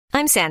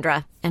I'm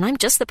Sandra, and I'm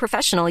just the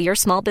professional your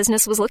small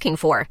business was looking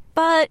for.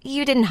 But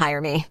you didn't hire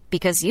me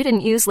because you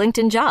didn't use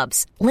LinkedIn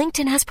Jobs.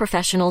 LinkedIn has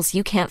professionals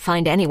you can't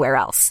find anywhere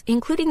else,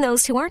 including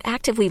those who aren't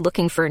actively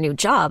looking for a new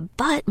job,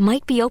 but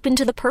might be open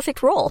to the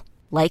perfect role,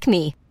 like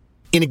me.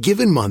 In a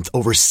given month,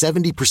 over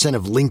 70%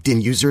 of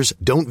LinkedIn users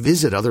don't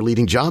visit other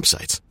leading job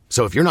sites.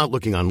 So if you're not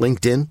looking on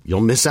LinkedIn,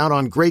 you'll miss out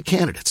on great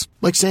candidates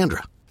like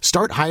Sandra.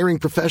 Start hiring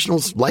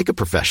professionals like a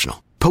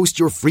professional. Post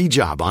your free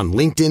job on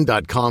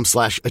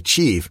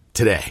linkedin.com/achieve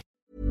today.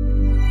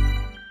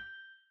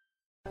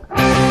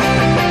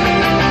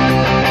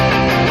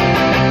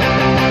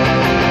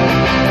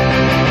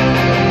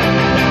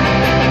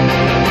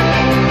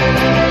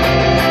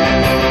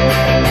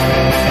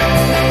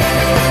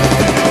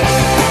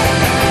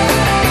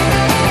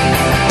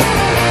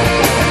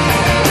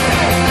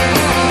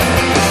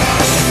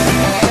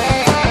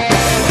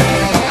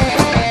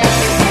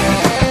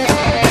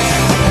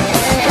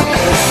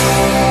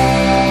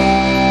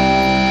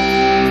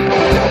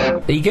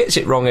 He gets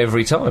it wrong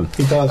every time.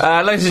 He does.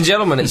 Ladies and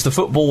gentlemen, it's the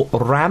Football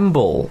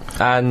Ramble,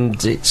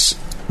 and it's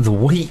the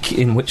week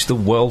in which the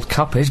World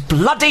Cup is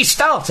bloody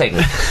starting.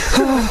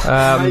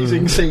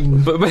 Amazing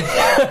scene. But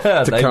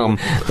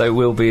they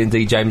will be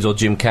indeed. James or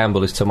Jim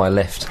Campbell is to my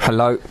left.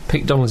 Hello.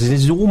 Pete Donaldson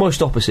is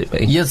almost opposite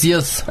me.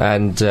 Yes.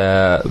 And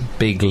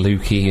big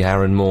Lukey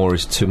Aaron Moore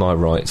is to my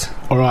right.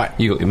 All right.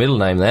 You got your middle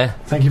name there.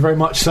 Thank you very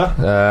much, sir.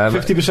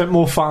 50%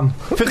 more fun.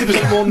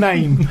 50% more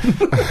name.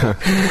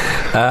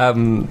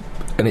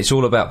 And it's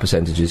all about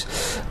percentages.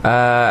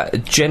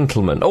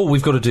 Gentlemen. Oh,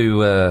 we've got to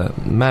do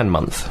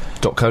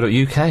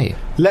manmonth.co.uk.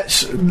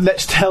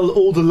 Let's tell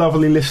all the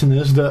lovely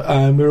listeners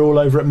that we're all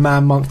over at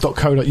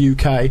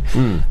manmonth.co.uk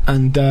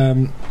and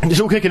it's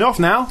all kicking off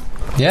now.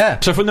 Yeah.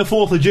 So from the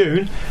 4th of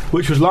June,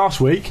 which was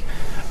last week,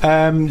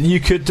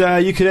 you could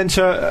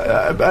enter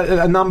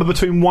a number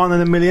between 1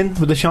 and a million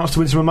with a chance to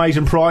win some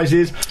amazing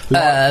prizes.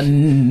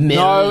 Million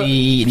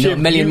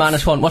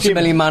minus one. What's Jim, a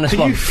million minus can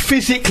one? You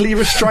physically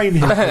restrain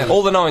him?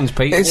 All the nines,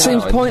 Pete. It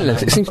seems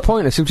pointless. It seems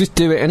pointless. He'll just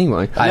do it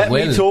anyway. Let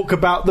me talk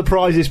about the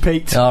prizes,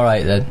 Pete. All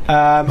right then.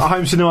 A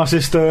home cinema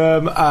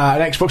system,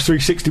 an Xbox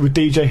 360 with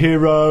DJ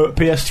Hero,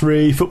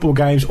 PS3, football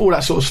games, all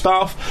that sort of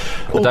stuff.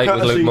 A date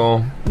with Luke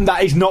Moore.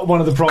 That is not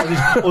one of the prizes,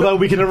 although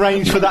we can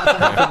arrange for that to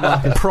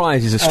happen.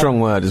 Prize is a strong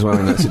word as well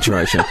in that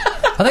situation.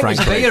 I think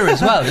there's beer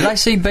as well. Did I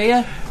see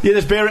beer? Yeah,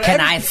 there's beer.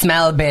 Can I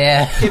smell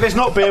beer? If there's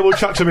not beer, we'll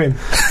chuck some in.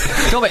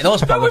 Don't make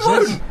those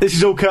promises. This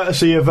is all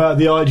courtesy of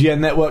the IGN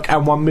network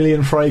and 1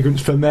 Million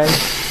Fragrance for Men.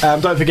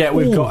 Don't forget,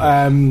 we've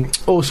got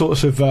all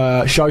sorts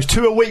of shows.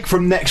 2 a week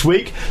from next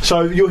week.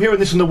 So you're hearing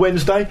this on the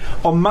Wednesday.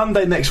 On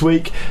Monday next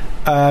week,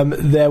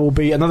 there will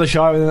be another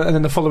show, and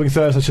then the following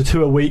Thursday, so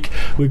 2 a week.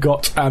 We've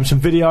got some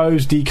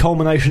videos, the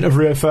culmination of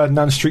Rio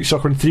Ferdinand Street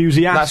Soccer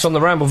Enthusiast. That's on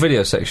the Ramble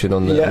video section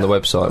on the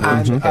website.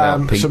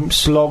 And some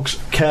blogs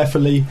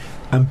carefully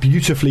and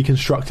beautifully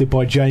constructed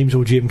by James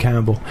or Jim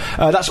Campbell.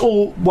 That's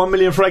all 1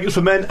 Million Fragrance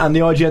for Men and the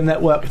IGN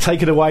network.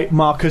 Take it away,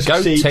 Marcus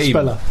C.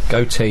 Speller.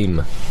 Go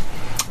team.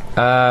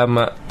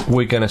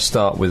 We're going to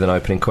start with an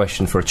opening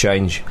question for a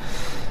change,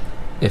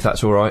 if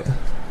that's all right.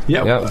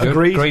 Yeah, good.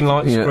 Agreed. Green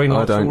lights I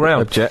don't all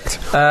round. object.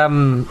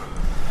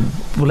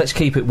 Well, let's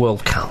keep it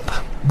World Cup.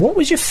 What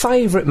was your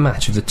favourite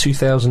match of the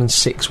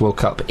 2006 World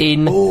Cup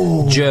in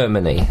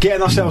Germany?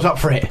 Getting ourselves up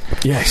for it.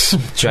 Yes.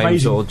 James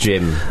Amazing. or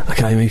Jim?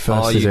 Okay, me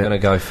first. Are you going to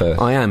go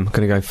first? I am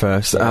going to go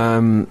first.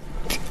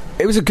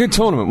 It was a good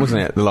tournament,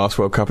 wasn't it, the last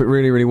World Cup? It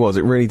really, really was.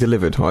 It really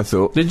delivered, I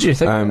thought. Did you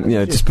think?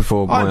 Yeah, just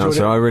before my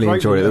answer. I really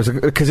enjoyed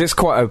it. Because it's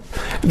quite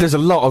there's a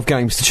lot of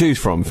games to choose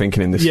from,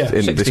 thinking in this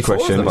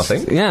question. Of them, I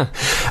think. Yeah.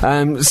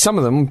 Some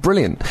of them,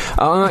 brilliant.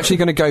 I'm actually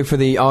going to go for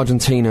the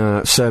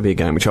Argentina-Serbia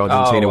game, which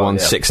Argentina won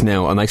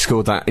 6-0, and they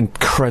scored that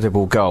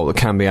incredible goal that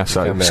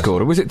Cambiasso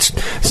scored. Was it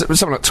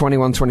something like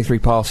 21, 23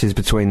 passes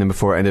between them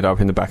before it ended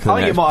up in the back of the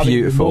net?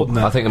 Beautiful.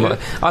 I think it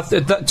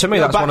might. To me,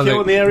 that's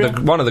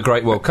one of the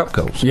great World Cup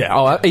goals.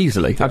 Yeah,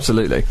 easily,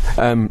 absolutely.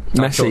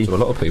 Messi, to a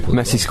lot of people.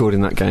 Messi scored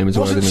in that game as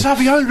well. Wasn't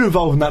Saviola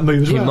involved in that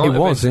move as well? It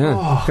was,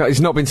 yeah. Oh.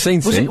 He's not been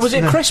seen since. Was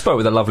it Crespo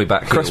with a lovely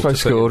back heel? Crespo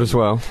scored as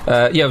well.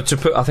 I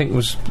think it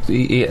was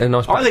a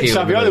nice back heel. I think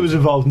Saviola was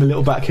involved in the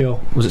little back heel.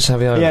 Was it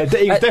Saviola? Yeah,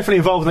 he was definitely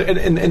involved in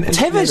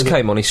Tevez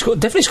came on, he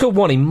definitely scored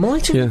one. He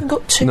might have even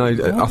got 2. No,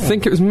 I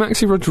think it was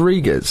Maxi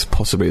Rodriguez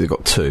possibly that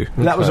got 2.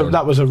 That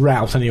was a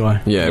rout anyway.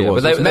 Yeah, it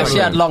was. But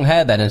Messi had long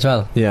hair then as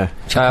well. Yeah.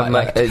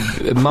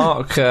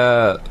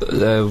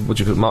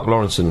 Mark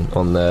Lawrenson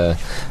on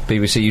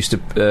BBC used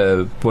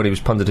to, when he was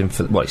punditing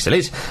for, well, he still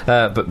is,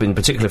 but in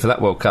particular for that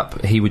World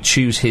Cup, he would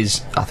choose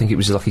his, I think it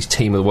was like his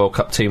team of the World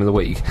Cup team of the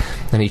week,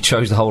 and he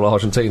chose the whole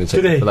Argentina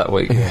team for that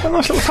week. A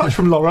nice little touch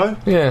from Loro.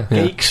 Yeah.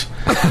 Geeks.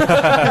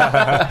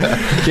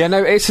 Yeah,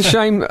 no, it's a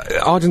shame.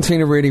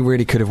 Argentina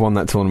really could have won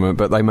that tournament,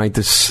 but they made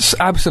this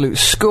absolute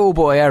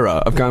schoolboy error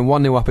of going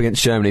 1-0 up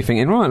against Germany,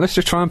 thinking, right, let's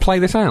just try and play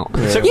this out.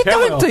 Yeah. You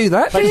don't do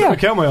that, do you?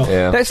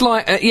 Yeah. That's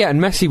like, and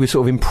Messi was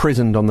sort of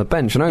imprisoned on the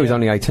bench. I know he was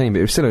only 18, but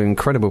he was still an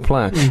incredible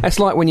player. That's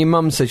like when your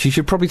mum says you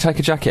should probably take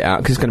a jacket out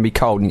because it's going to be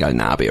cold, and you go,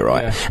 nah, I'll be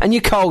alright. Yeah. And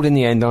you're cold in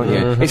the end, aren't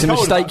you? It's a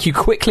mistake you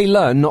quickly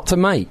learn not to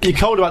make. You're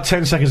cold about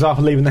 10 seconds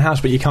after leaving the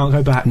house, but you can't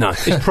go back. No.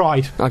 It's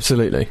pride.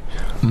 Absolutely.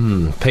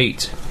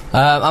 Pete.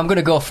 I'm going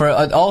to go for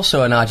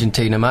also an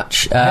Argentina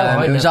match.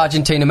 It was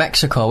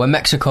Argentina-Mexico, when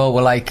Mexico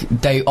were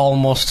they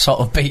almost sort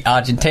of beat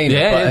Argentina.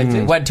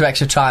 It went to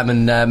extra time,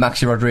 and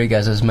Maxi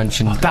Rodriguez, as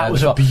mentioned. That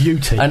was a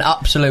beauty. An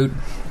absolute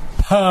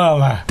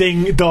perler.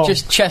 Ding dong.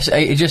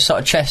 He just sort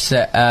of chested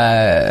it.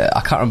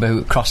 I can't remember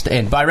who crossed it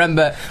in, but I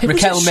remember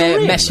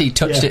Riquelme, Messi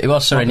touched it. It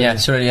was Sorin,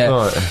 Sorin.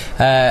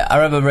 I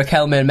remember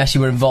Riquelme and Messi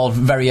were involved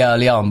very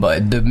early on,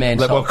 but the main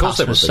pass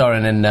was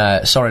Sorin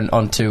and Sorin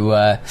onto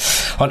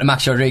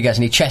Maxi Rodriguez,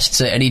 and he chests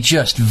it and he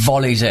just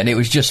volleys it, and it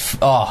was just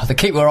the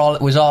keeper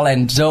was all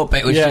ends up.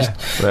 It was just.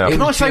 Yeah.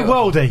 Can I say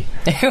worldie?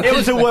 It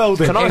was a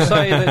worldie. Can I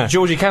say that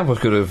Georgie Campos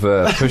could have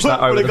pushed that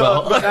over the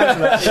bar?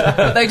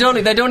 But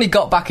they'd only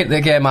got back at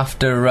the game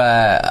after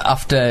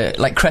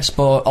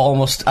Crespo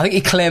almost, I think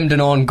he claimed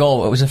an own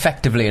goal. It was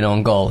effectively an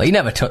own goal. He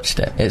never touched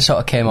it. It sort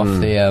of came off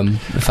the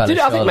fella's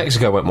shoulder. I think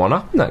Mexico went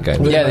 1-up in that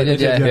game. Yeah, they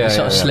did. Yeah,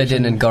 sort of slid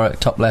in and got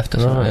it top left or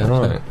something.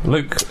 Right.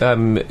 Luke,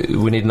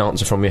 we need an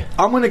answer from you.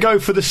 I'm going to go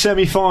for the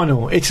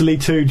semi-final. Italy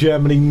 2,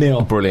 Germany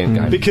 0. Brilliant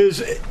game.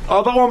 Because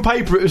although on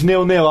paper it was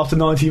 0-0 after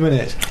 90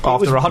 minutes,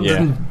 after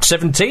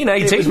 117, 18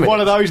 minutes. It was one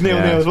of those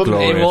 0-0s, wasn't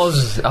it? It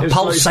was a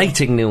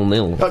pulsating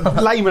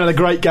 0-0. Lehmann had a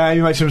great game.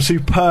 He made some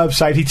superb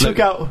saves. He took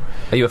out.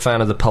 Are you a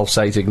fan of the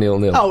pulsating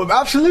 0-0? Oh,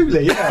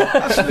 absolutely, yeah,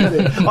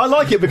 absolutely. I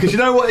like it because you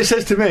know what it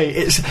says to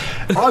me?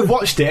 I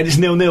watched it and it's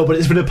 0-0, but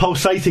it's been a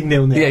pulsating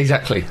 0-0. Yeah,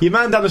 exactly. Your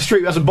man down the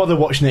street hasn't bothered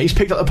watching it. He's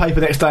picked up the paper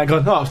next day and gone,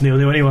 it's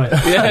 0-0 anyway.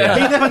 Yeah.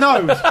 He never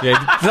knows.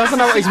 Yeah, he doesn't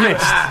know what he's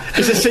missed.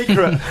 It's a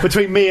secret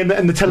between me and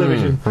the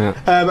television.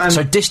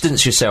 So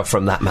distance yourself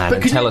from that man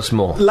and tell us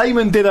more.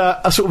 Lehmann did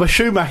a sort of a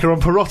Schumacher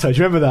on Perotta. Do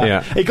you remember that?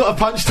 Yeah. He got a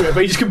punch to it,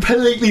 but he just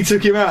completely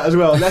took him out as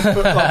well. Left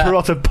foot like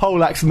Perotta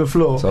poleaxed on the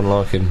floor. It's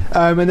unlike him.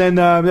 And then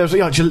there was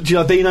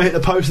Gilardino hit the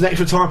post in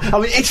extra time. I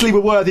mean, Italy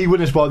were worthy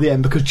winners by the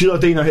end because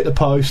Gilardino hit the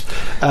post.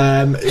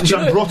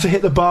 Gianbrotta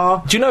hit the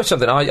bar. Do you know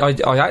something?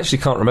 I actually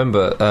can't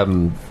remember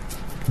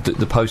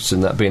the posts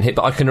and that being hit,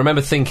 but I can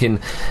remember thinking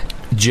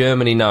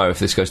Germany know if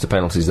this goes to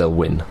penalties they'll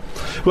win.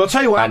 Well, I'll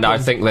tell you what and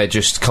happened. I think they're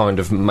just kind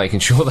of making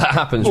sure that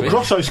happens. Well,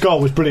 Grosso's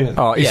goal was brilliant.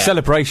 Oh, his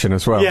celebration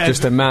as well. Yeah.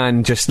 Just a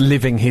man just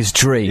living his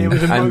dream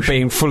and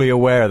being fully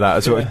aware of that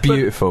as well. It was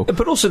beautiful.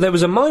 But also there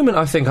was a moment,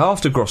 I think,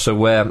 after Grosso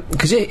where,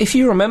 because if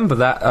you remember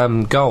that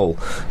goal,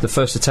 the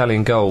first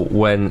Italian goal,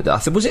 when,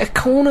 was it a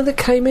corner that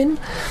came in?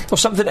 Or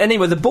something?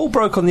 Anyway, the ball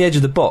broke on the edge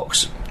of the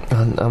box.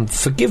 And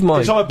forgive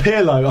my... It's like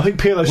Pirlo. I think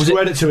Pirlo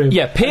squared it to him.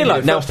 Yeah,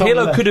 Pirlo. Now,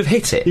 Pirlo could have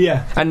hit it.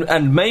 Yeah.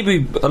 And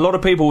maybe a lot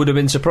of people would have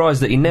been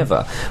surprised that he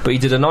never. But he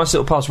did a nice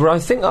little pass where I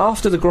think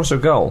after the Grosso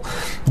goal,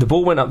 the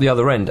ball went up the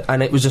other end,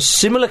 and it was a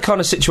similar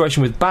kind of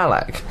situation with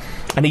Ballack.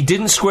 And he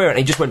didn't square it, and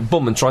he just went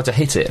boom and tried to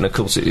hit it, and of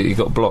course he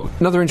got blocked.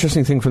 Another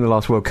interesting thing from the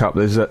last World Cup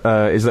is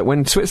that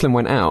when Switzerland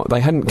went out, they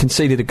hadn't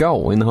conceded a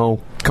goal in the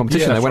whole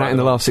competition. They went out in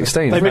the last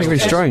 16. It's really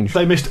strange.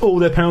 They missed all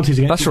their penalties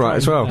against That's right,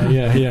 as well.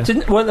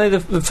 Weren't they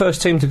the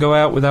first team to go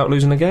out without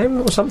losing a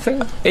game or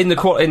something? In the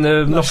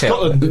knockout?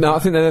 Scotland. No, I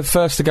think they're the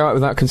first to go out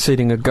without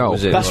conceding a goal.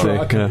 That's right,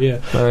 okay.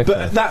 Okay.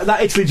 But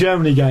that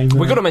Italy-Germany game...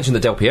 We've got to mention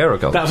the Del Piero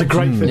goal. That was a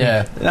great thing.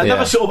 Yeah.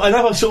 Another sort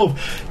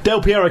of...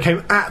 Del Piero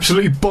came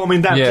absolutely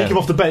bombing down, took him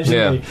off the bench,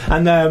 didn't he?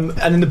 And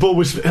then the ball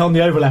was on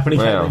the overlap and he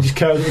came and just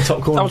curled at the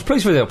top corner. I was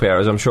pleased with Del Piero,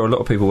 as I'm sure a lot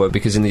of people were,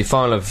 because in the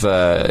final of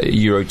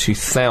Euro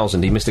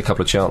 2000 he missed a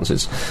couple of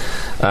chances,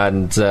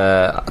 and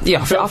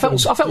I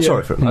felt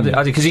sorry for him. I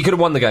did, because he could have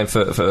won the game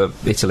for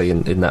Italy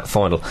in that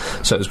final,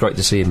 so it was great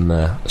to see him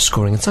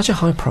scoring in such a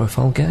high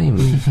profile game.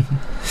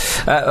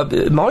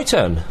 My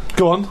turn.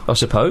 Go on. I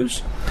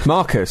suppose.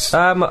 Marcus,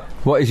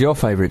 what is your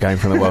favourite game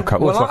from the World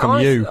Cup? Looks like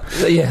I'm you.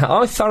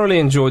 I thoroughly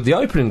enjoyed the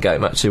opening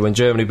game, actually, when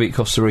Germany beat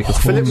Costa Rica.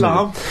 Philip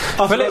Lahm.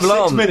 Philip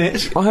Lahm. 6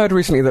 minutes. I heard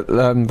recently that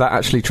that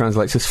actually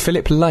translates as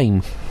Philip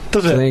Lane.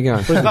 Does it? So there you go.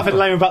 There's nothing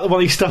lame about the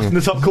one he stuffed in the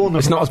top corner.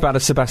 It's not as bad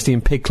as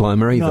Sebastian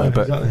Pigclimber either,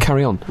 but exactly.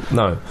 Carry on.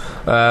 No.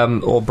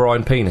 Or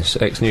Brian Penis,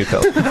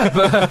 ex-Newcastle.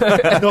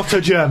 Not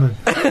a German.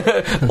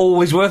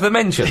 Always worth a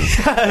mention.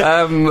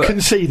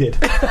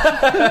 Conceded.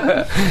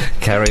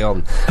 Carry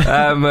on.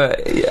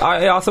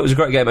 I thought it was a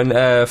great game, and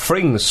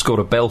Frings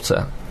scored a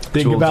belter.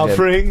 Think about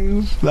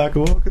Frings, like a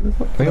walk in the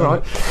park. You're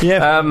right.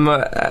 Yeah.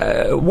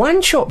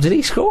 Wanchop, did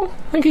he score?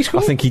 I think he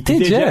scored. I think he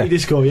did, yeah. He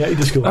did score, yeah, he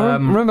did score. I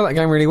remember that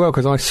game really well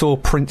because I saw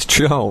Prince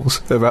Charles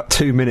about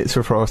 2 minutes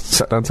before I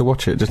sat down to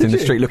watch it, just in the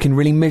street, looking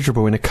really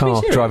miserable in a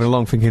car, driving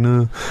along, thinking,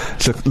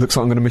 looks like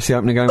I'm going to miss the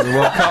opening game of the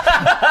World Cup.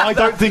 I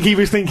don't think he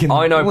was thinking.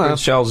 I know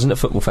Prince Charles isn't a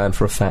football fan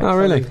for a fact. Oh,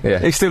 really? Yeah.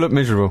 He still looked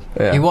miserable.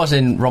 Yeah. He was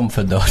in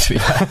Romford, though, to be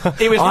fair.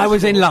 I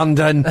was in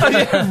London.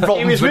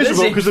 He was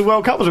miserable because the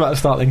World Cup was about to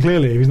start. Then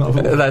clearly, he was not a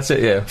football fan. That's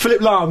it. Yeah.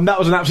 Philip Lahm, that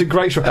was an absolute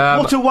great shot.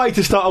 What a way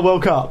to start a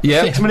World Cup.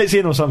 Yeah. 6 minutes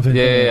in or something.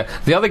 Yeah.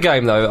 The other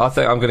game, though, I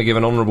think I'm going to give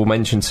an honourable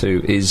mention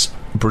to is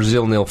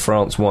Brazil 0,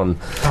 France 1.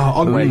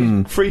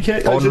 Henry, free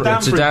kick.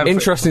 Zidane.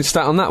 Interesting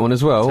stat on that one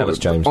as well. Tell us,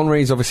 James.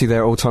 Henry's obviously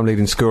their all-time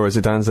leading scorer.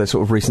 Zidane's their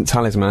sort of recent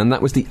talisman.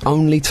 That was the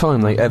only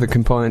time they ever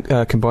combined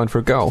for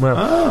a goal.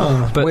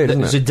 But Weird,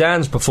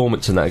 Zidane's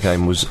performance in that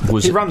game was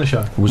he ran the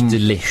show. Was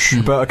delish.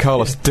 Roberto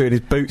Carlos doing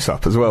his boots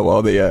up as well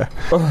while the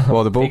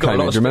ball came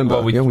in. Do you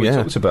remember? We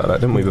talked about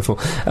that, didn't we, before?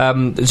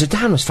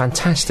 Zidane was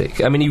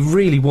fantastic. I mean, he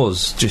really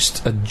was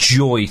just a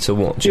joy to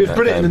watch. He was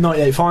brilliant in the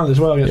 '98 final as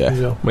well against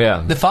Brazil.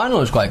 Yeah. The final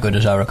was quite good,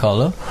 as I recall,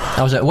 though.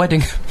 I was at a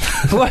wedding.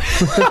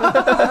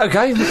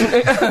 Okay.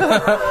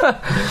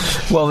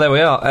 Well, there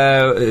we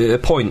are.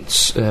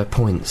 Points.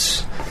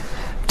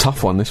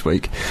 Tough one this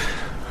week.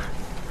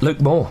 Luke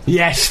Moore.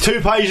 Yes,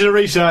 2 pages of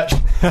research.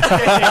 Right,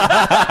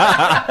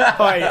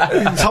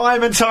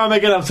 time and time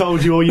again I've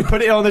told you all, you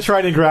put it on the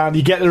training ground,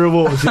 you get the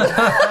rewards.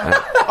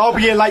 I'll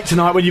be here late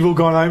tonight when you've all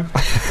gone home,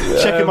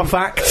 checking my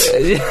facts.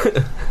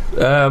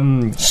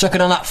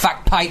 Sucking on that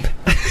fact pipe.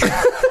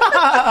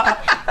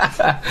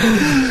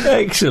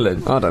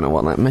 Excellent. I don't know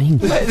what that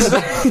means.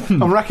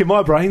 I'm racking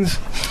my brains.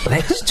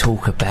 Let's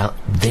talk about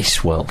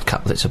this World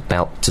Cup that's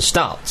about to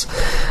start.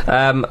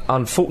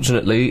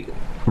 Unfortunately,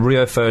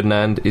 Rio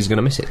Ferdinand is going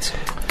to miss it.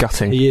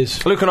 Gutting. He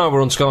is. Luke and I were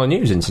on Sky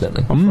News,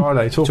 incidentally. On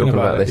Friday, talking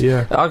about this.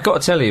 Yeah. I've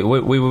got to tell you,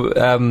 we were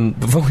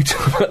before we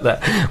talk about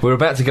that, we were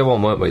about to go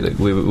on, weren't we, Luke?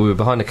 We were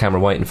behind the camera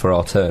waiting for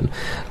our turn.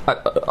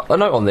 A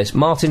note on this,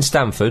 Martin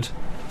Stanford,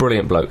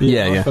 brilliant bloke.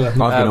 Yeah. I've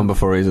been on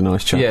before, he's a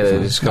nice chap.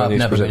 Yeah, I've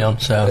never been on,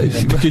 so...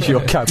 Because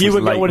your cab was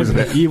late, wasn't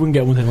it? You wouldn't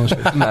get one of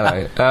them.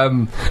 No.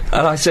 And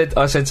I said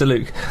to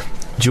Luke,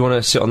 do you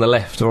want to sit on the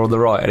left or on the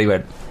right? And he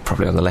went,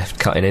 probably on the left,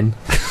 cutting in.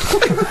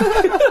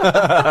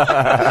 Forgot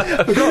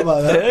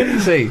about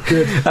that. See.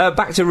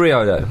 Back to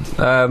Rio, though.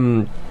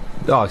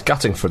 It's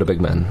gutting for the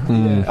big man.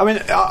 Yeah. I mean,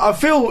 I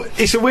feel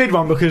it's a weird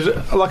one because,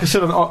 like I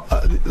said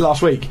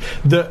last week,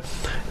 that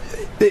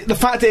the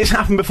fact that it's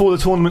happened before the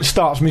tournament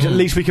starts means at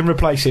least we can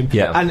replace him.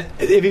 Yeah. And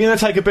if you're going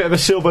to take a bit of a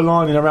silver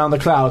lining around the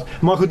cloud,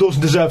 Michael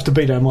Dawson deserves to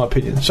be there, in my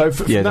opinion. So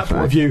from that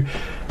point of view,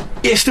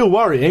 it's still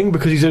worrying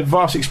because he's a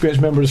vast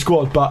experienced member of the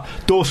squad, but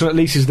Dawson at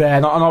least is there,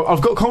 and I've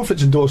got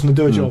confidence in Dawson to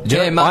do a job.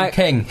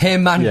 King.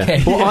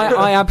 King. Well,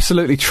 I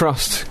absolutely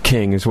trust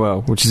King as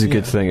well, which is a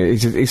good thing.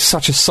 He's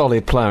such a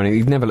solid player, and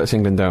he never lets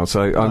England down.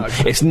 So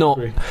it's not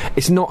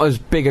as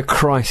big a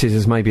crisis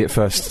as maybe it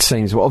first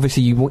seems. But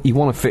obviously, you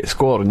want a fit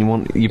squad, and you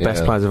want your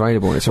best players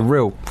available. And it's a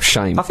real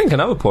shame. I think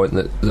another point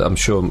that I'm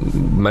sure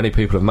many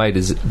people have made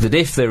is that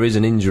if there is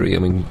an injury, I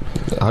mean,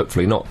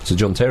 hopefully not to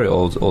John Terry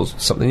or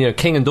something. You know,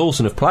 King and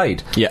Dawson have played.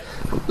 Yeah,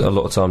 a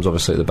lot of times,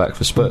 obviously, at the back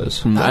for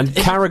Spurs. And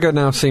Carragher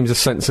now seems a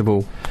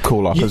sensible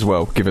call-up as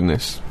well, given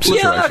this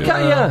situation.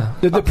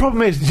 The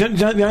problem is,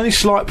 the only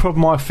slight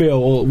problem I feel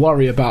or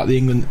worry about the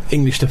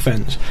English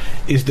defence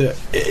is that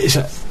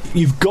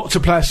you've got to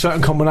play a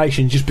certain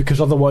combination just because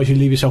otherwise you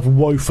leave yourself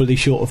woefully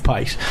short of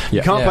pace.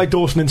 You can't play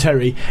Dawson and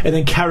Terry and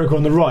then Carragher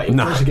on the right if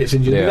Dawson gets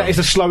injured. That is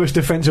the slowest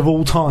defence of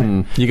all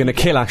time. You're going to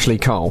kill Ashley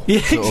Cole. Yeah,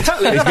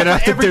 exactly. He's going to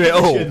have to do it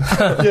all.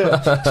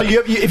 So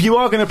if you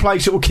are going to play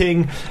sort of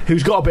King,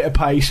 who's got a bit of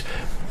pace,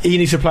 he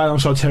needs to play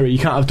alongside Terry. You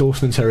can't have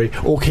Dawson and Terry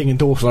or King and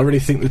Dawson. I really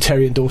think that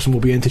Terry and Dawson will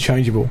be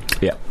interchangeable.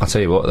 Yeah, I'll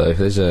tell you what though, if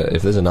there's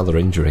another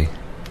injury,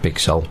 big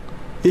soul.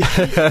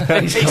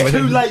 It's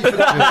too late for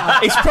that.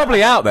 He's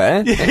probably out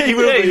there. He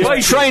will be.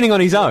 He's training on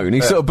his own.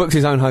 He's sort of booked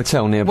his own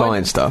hotel nearby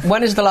and stuff.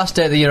 When is the last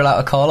day that you're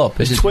allowed to call up?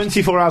 It's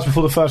 24 hours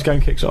before the first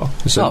game kicks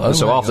off.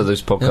 So after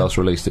this podcast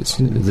released,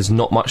 there's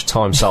not much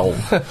time. Sol.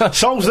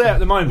 Sol's there at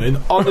the moment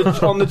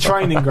on the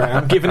training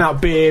ground, giving out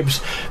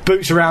bibs,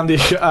 boots around his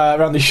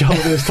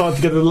shoulders, tied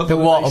together the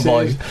water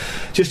boy.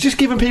 Just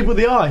giving people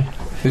the eye.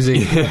 Is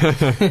he?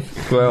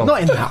 Well,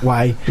 not in that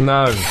way.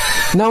 No.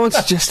 No one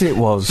suggested it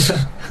was.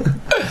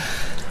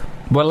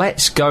 Well,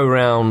 let's go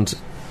round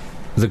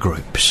the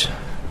groups.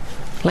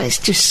 Let's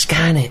just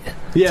scan it.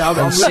 Yeah,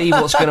 and see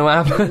what's going to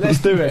happen. Let's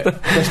do it.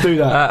 Let's do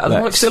that. Are the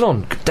mics still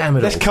on? Damn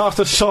it. Let's cast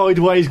a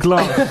sideways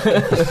glance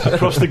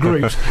across the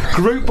groups.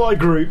 Group by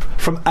group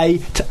from A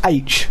to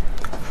H.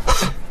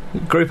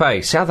 Group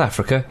A, South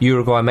Africa,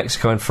 Uruguay,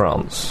 Mexico and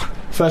France.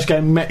 First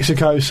game,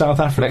 Mexico, South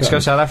Africa. Mexico,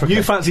 South Africa.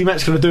 You fancy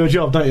Mexico to do a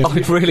job, don't you? I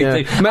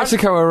really do.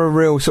 Mexico are a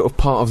real sort of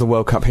part of the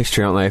World Cup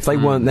history, aren't they? If they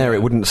weren't there,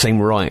 it wouldn't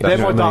seem right. They're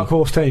my dark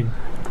horse team.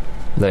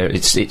 There,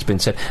 it's been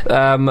said.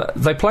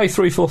 They play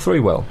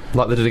 3-4-3 well,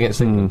 like they did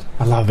against England.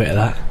 I love a bit of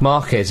that.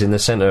 Marquez in the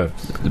centre.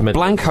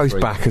 Blanco's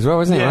back as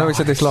well, isn't he? Yeah. I know we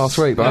said this last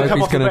week, but I hope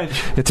he's going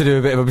to do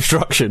a bit of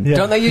obstruction. Yeah.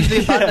 Don't they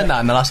usually abandon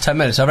that in the last 10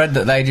 minutes? I read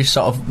that they just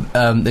sort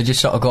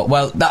of go,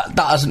 well, that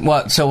hasn't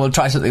worked, so we'll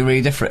try something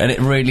really different, and it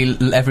really,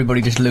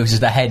 everybody just loses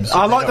their heads.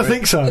 I like to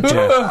think so.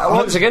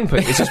 Once again,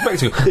 Pete, it's a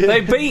spectacle.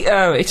 They beat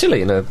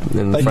Italy in the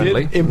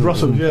friendly. In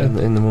Brussels,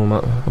 in the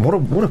warm-up.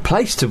 What a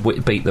place to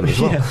beat them as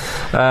well.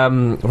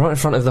 Right in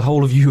front of the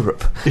whole of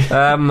Europe.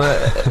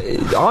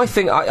 I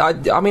think.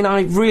 I mean,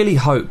 I really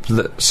hope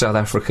that South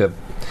Africa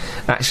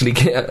actually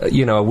get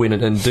a win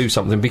and do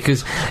something,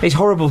 because it's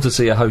horrible to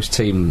see a host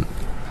team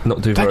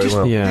not do very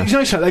well. Yeah. You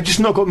know, they've just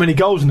not got many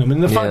goals in them,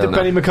 and the fact that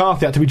Benny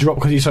McCarthy had to be dropped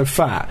because he's so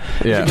fat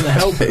isn't going to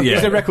help him.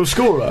 He's a record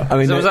scorer. I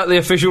mean, so was that the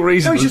official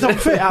reason? No, he's just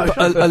unfit.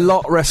 A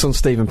lot rests on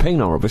Stephen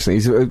Pienaar, obviously.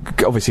 He's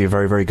obviously a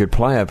very, very good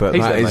player, but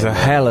that is a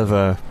hell of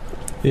a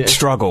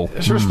struggle.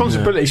 It's a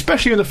responsibility,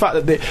 especially in the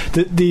fact that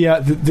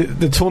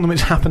the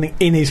tournament's happening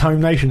in his home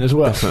nation as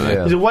well.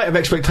 There's a weight of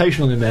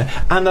expectation on him there,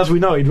 and as we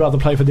know, he'd rather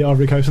play for the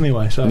Ivory Coast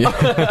anyway. So,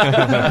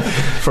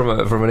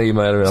 from an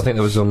email, I think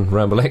that was on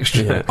Ramble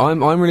Extra. Yeah.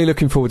 I'm really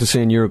looking forward to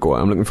seeing Uruguay.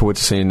 I'm looking forward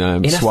to seeing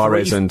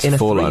Suarez and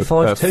Forlo.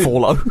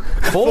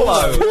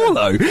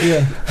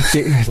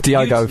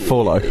 Diogo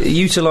Forlo.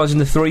 Utilising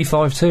the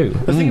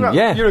 3-5-2. The thing about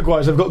Uruguay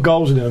is they've got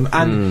goals in them,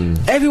 and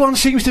everyone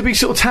seems to be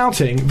sort of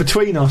touting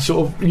between us,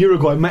 sort of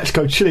Uruguay,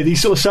 Mexico, Chile,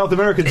 these sort of South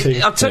American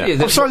teams. I'll tell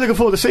you, I'm so looking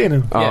forward to seeing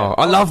them.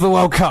 I love the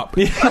World Cup.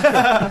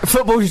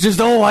 Football's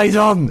just always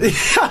on.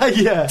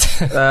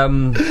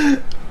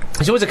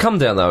 It's always a come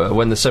down though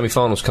when the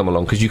semi-finals come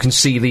along, because you can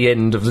see the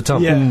end of the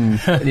tunnel. And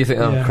you think,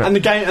 crap. And the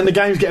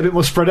games get a bit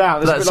more spread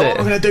out. That's what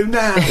I'm going to do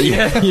now.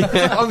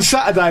 On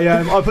Saturday,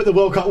 I put the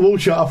World Cup wall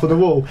chart up on the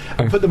wall,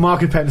 and put the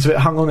marker pens of it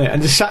hung on it,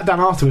 and just sat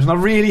down afterwards, and I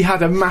really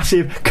had a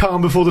massive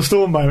calm before the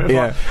storm moment.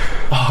 Like,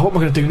 what am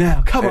I going to do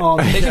now? Come on.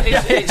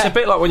 It's a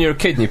bit like when you're a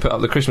kid and you put up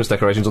the Christmas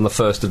decorations on the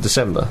 1st of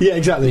December. Yeah,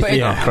 exactly.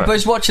 But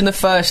it's watching the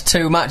first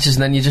two matches,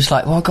 and then you're just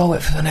like, well, I'll go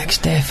wait for the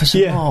next day for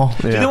some more.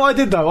 Do you know what I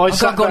did though? I've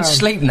got to go and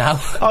sleep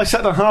now. I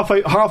sat down half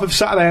of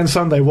Saturday and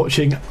Sunday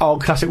watching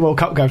old classic World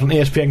Cup games on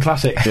ESPN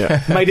Classic.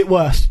 Made it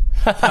worse.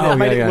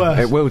 Made it worse.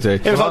 It will do.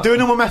 It was like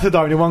doing all my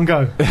methadone in one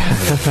go.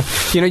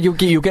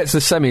 You'll get to the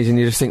semis and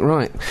you just think,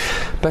 right,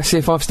 best see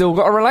if I've still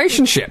got a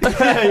relationship.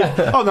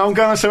 Oh no, I'm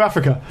going to South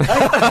Africa.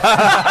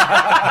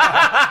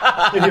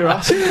 If you're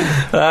asking.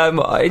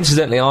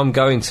 Incidentally, I'm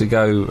going to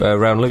go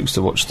round Luke's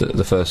to watch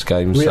the first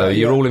game, so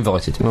you're all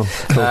invited.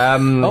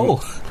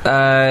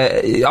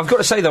 I've got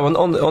to say though,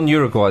 on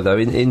Uruguay though,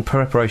 in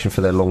preparation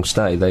for their long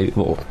stay, I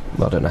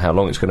don't know how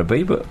long it's going to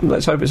be, but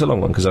let's hope it's a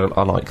long one, because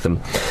I like them.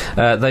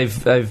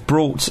 They've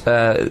brought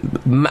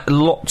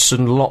lots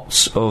and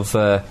lots of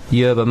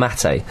yerba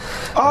mate.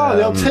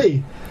 The old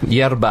tea.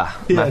 Yerba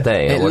mate.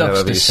 It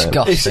looks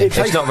disgusting.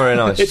 It's not very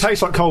nice. It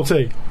tastes like cold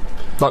tea.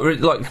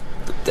 Like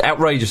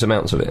outrageous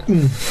amounts of it.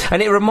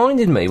 And it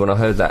reminded me when I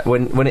heard that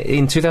when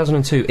in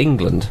 2002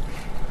 England,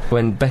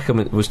 when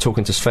Beckham was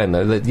talking to Sven,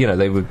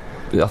 they were,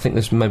 I think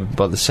this maybe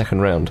by the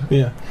second round.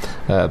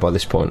 By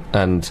this point,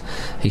 and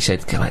he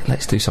said,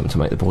 let's do something to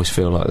make the boys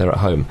feel like they're at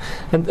home.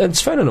 And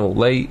Sven and all,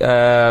 they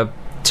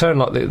turned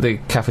like the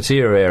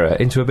cafeteria area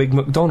into a big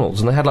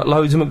McDonald's, and they had like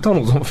loads of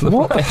McDonald's on for the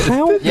players. The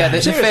hell? Yeah,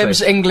 there's a famous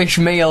English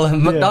meal at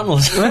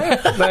McDonald's.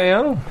 There you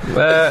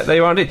are. There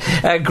you are indeed.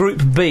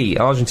 Group B: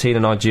 Argentina,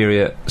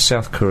 Nigeria,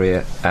 South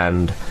Korea,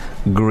 and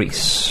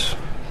Greece.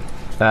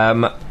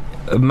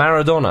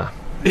 Maradona.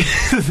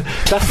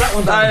 That's that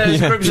one.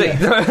 Group C.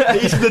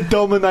 He's to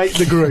dominate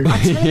the group. I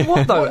tell you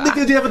what, though, what did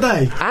they do the other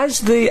day?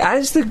 As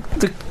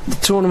the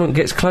tournament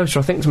gets closer,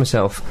 I think to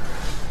myself,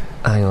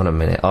 hang on a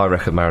minute, I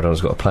reckon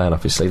Maradona's got a plan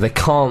up his sleeve. They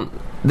can't.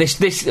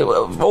 This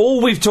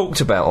all we've talked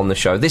about on the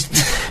show.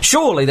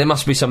 Surely there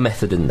must be some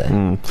method in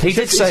there. He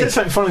did say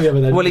something funny the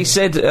other day. Well, he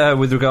said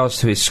with regards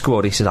to his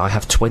squad, he said, I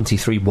have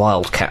 23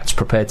 Wildcats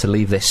prepared to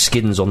leave their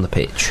skins on the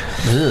pitch.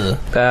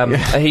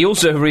 He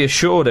also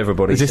reassured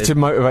everybody. Is this to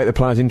motivate the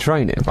players in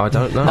training? I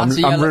don't know.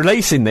 I'm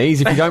releasing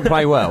these if you don't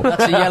play well.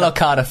 That's a yellow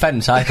card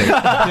offence, I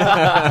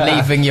think.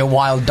 Leaving your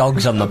wild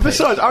dogs on the pitch.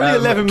 Besides, only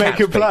 11 men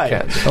can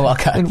play.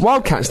 And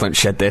Wildcats don't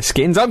shed their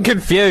skins. I'm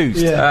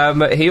confused.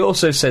 He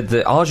also said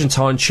that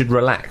Argentine should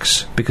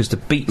relax, because to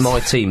beat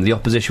my team, the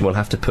opposition will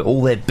have to put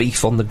all their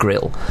beef on the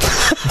grill.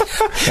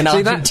 In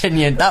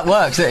Argentinian, that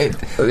works.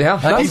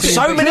 That's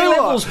so many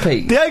levels,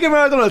 Pete. Diego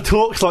Maradona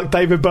talks like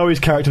David Bowie's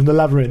character in The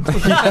Labyrinth.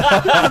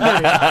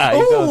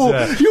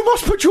 You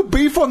must put your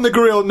beef on the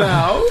grill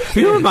now.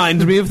 You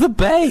remind me of the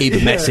Babe.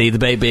 Messi, the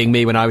Babe being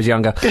me when I was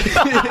younger.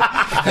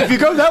 If you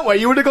go that way,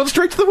 you would have gone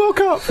straight to the World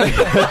Cup. You'd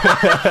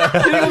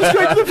have gone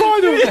straight to the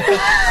final.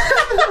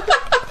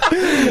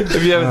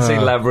 If you haven't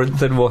seen Labyrinth,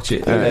 then watch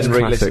it and then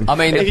re-listen. I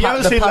mean, the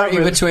parity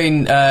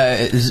between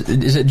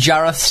is it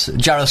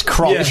Jareth's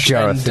crotch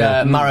and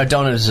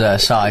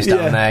Maradona's size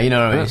down there? You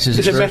know what I mean?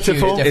 It's a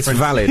metaphor. It's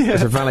valid.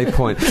 It's a valid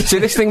point. See,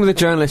 this thing with the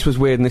journalist was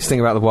weird, and this thing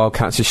about the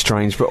Wildcats is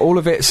strange, but all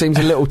of it seems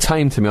a little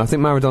tame to me. I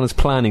think Maradona's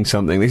planning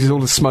something. This is all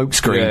the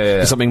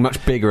smokescreen for something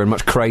much bigger and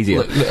much crazier.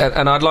 Look,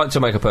 and I'd like to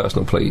make a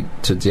personal plea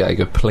to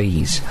Diego,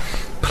 please,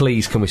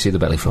 can we see the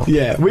belly flop?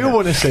 Yeah, we all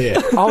want to see it.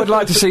 I would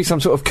like to see some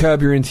sort of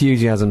Curb Your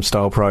Enthusiasm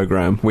style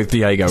programme with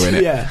Diego in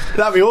it. Yeah,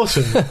 that'd be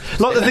awesome.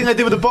 Like the thing they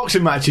did with the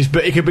boxing matches,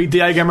 but it could be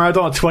Diego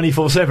Maradona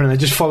 24/7 and they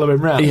just follow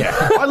him round. Yeah.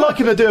 I'd like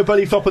him to do a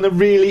belly flop and I'd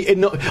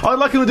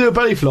like him to do a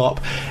belly flop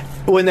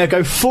when they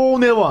go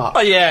 4-0 up.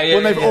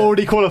 When they've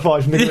already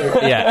qualified from the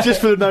group.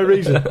 Just for no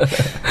reason.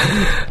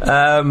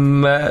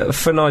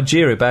 For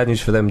Nigeria, bad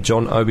news for them.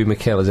 John Obi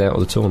Mikel is out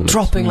of the tournament.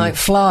 Dropping like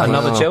flies.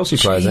 Another Chelsea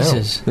player's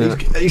out. Yeah.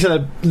 He's had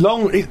a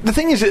long... The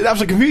thing is, that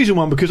was a confusing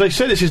one because they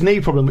said it's his knee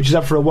problem, which he's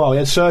had for a while. He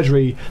had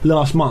surgery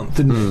last month,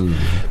 didn't he?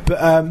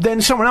 But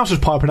then someone else was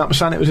piping up and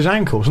saying it was his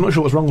ankle, so I'm not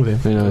sure what's wrong with him.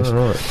 Who knows?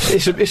 Right.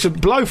 It's a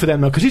blow for them,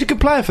 though, because he's a good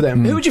player for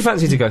them. Who would you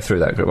fancy to go through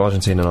that group?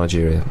 Argentina,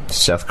 Nigeria,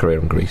 South Korea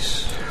and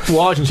Greece?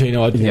 Well,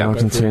 Argentina,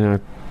 Argentina.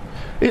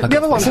 The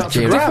other one's up for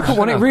grabs. Difficult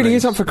one. It really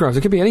is up for grabs.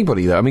 It could be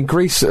anybody, though. I mean,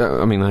 Greece.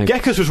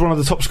 Gekas was one of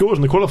the top scorers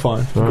in the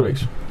qualifying for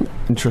Greece.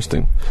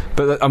 Interesting,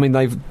 but I mean,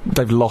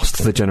 they've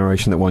lost the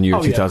generation that won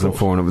Euro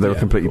 2004, and they're a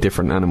completely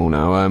different animal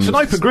now. It's an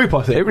open group,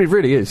 I think. It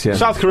really is. Yeah.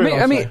 South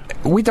Korea. I mean,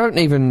 we don't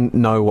even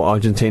know what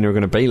Argentina are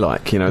going to be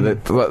like. You know,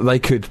 they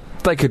could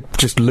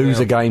just lose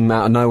a game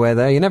out of nowhere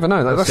there. You never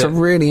know. That's a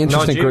really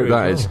interesting Nigeria group,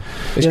 that is.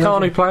 Is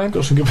Kanu playing?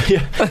 Got some good...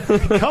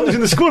 Kanu's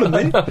in the squad,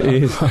 isn't he?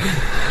 He is.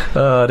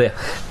 Oh, dear.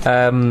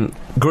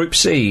 Group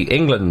C,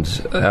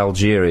 England,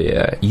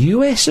 Algeria,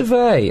 US of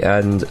A,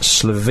 and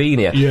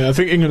Slovenia. Yeah, I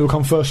think England will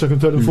come first, second,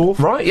 third and fourth.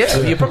 Right, yeah,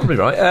 you're probably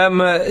right.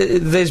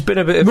 There's been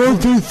a bit of...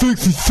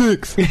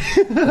 1966!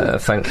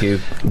 Thank you,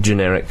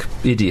 generic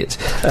idiot.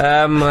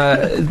 That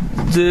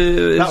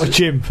was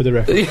Jim, for the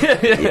record.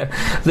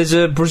 Yeah. There's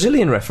a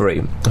Brazilian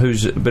referee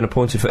who's been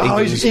appointed for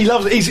England. He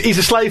loves it. He's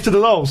a slave to the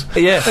lols.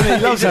 Yeah. He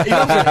loves it. He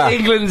loves it.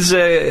 England's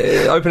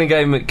opening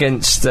game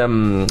against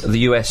the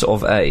US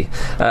of A.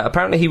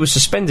 Apparently he was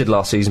suspended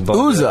last season by...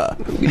 Uza?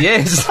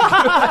 Yes.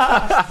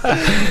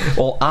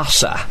 Or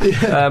Asa.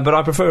 Yeah. But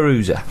I prefer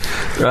Uza.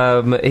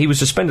 He was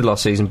suspended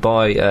last season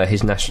by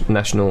his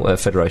national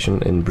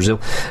federation in Brazil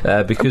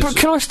because... But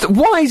can I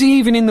why is he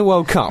even in the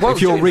World Cup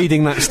if you're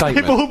reading that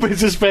statement? They've all been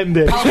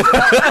suspended.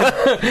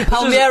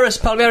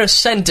 Palmeiras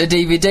sent a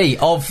DVD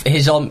of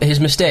his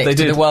mistake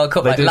to the World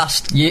Cup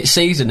last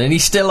season, and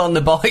he's still on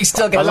the ball. He's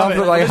still getting... I love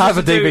that they have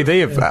a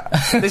DVD of that.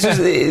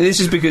 This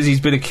is because he's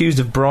been accused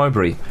of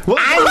bribery.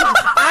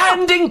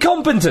 And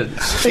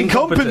incompetence.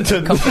 Incompetent.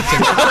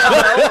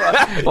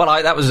 Well,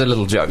 that was a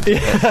little joke.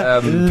 Pete,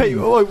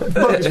 what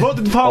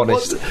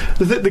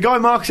did the guy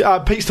Marcus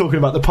Pete's talking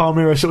about, the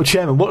Palmeiras sort of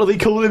chairman? What did he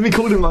call him? He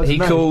called him like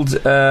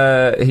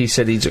he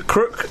said he's a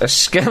crook, a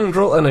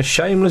scoundrel, and a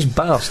shameless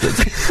bastard.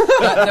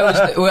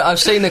 I've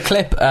seen the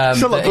clip.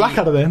 Like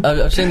Blackadder then.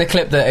 I've seen the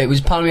clip that it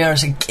was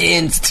Palmeiras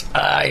against.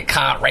 I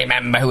can't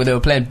remember who they were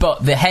playing,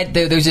 but there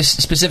was this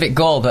specific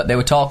goal that they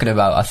were talking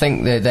about. I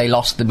think they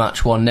lost the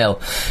match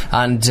 1-0,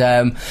 and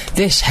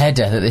this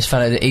header that this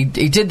fella he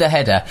did the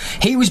header.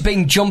 He was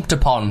being jumped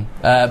upon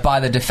by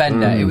the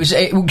defender.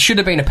 It should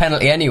have been a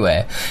penalty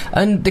anyway,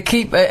 and the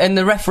keeper and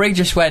the referee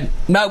just went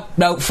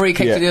no free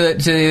kick to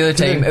the other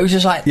team. It was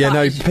just like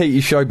Pete,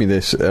 you showed me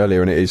this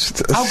earlier, and it is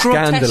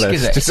scandalous.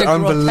 Is it? Just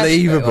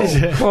unbelievable.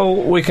 Well,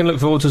 we can look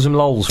forward to some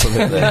lols from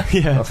him there.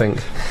 I think.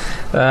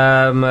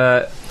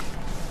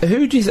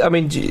 Who do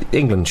you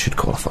England should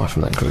qualify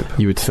from that group?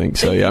 You would think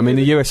so, yeah. I mean,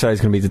 the USA is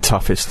going to be the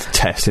toughest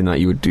test in that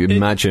you would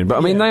imagine. But,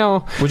 I mean, they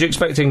are... Would you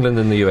expect England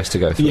and the US to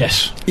go through?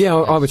 Yes. Yeah,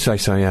 I would say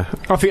so, yeah.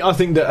 I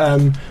think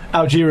that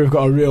Algeria have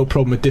got a real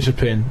problem with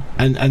discipline.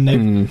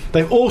 And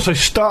they've also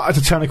started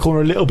to turn a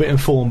corner a little bit in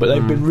form, but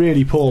they've been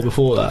really poor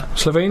before that.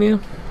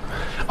 Slovenia?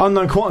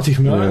 Unknown quantity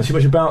for me. I don't see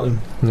much about them.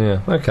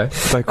 Yeah, okay.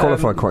 They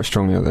qualified quite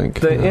strongly, I think.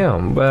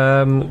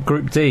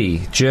 Group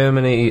D,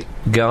 Germany,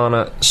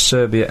 Ghana,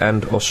 Serbia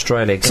and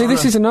Australia. See,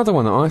 this is another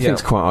one that I think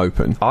is quite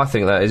open. I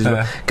think that is.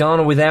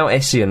 Ghana without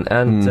Essien,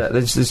 and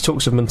there's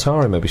talks of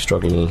Montari maybe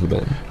struggling a little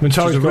bit.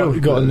 Montari's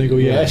got a niggle,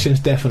 Essien's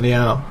definitely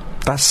out.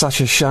 That's such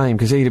a shame,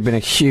 because he'd have been a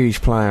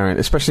huge player,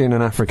 especially in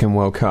an African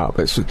World Cup.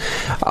 That's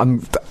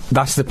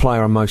the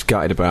player I'm most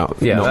gutted about.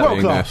 Yeah,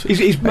 world class.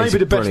 He's maybe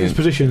the best in his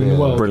position in the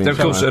world. Brilliant.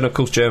 Of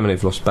course, Germany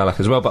have lost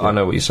Ballack as well, but I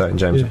know what you're saying,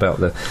 James, about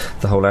the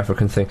whole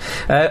African thing.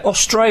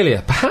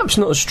 Australia, perhaps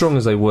not as strong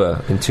as they were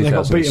in 2006. They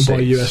got beaten by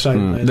the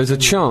USA. There's a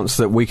chance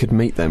that we could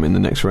meet them in the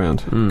next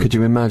round. Could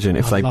you imagine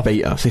if they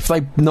beat us? If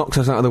they knocked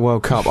us out of the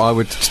World Cup, I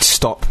would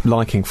stop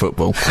liking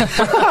football. Is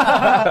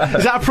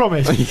that a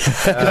promise?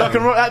 Because I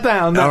can write that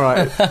down. All right.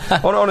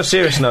 On a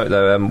serious note,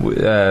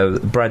 though,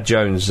 Brad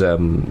Jones,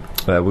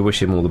 we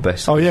wish him all the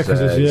best. Oh, yeah, because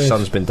his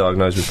son's been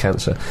diagnosed with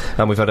cancer,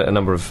 and we've had a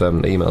number of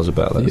emails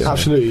about that. Yeah, so.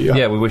 Absolutely.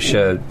 Yeah, we wish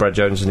Brad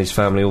Jones and his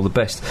family all the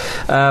best.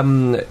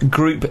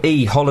 Group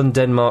E: Holland,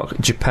 Denmark,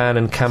 Japan,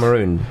 and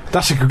Cameroon.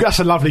 That's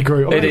a lovely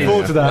group. I'm looking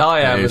forward to that.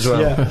 I am as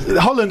well. Yeah.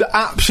 Holland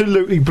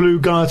absolutely blew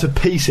Ghana to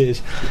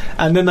pieces,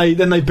 and then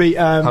they beat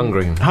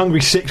Hungary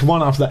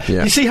 6-1 after that.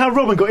 Yeah. You see how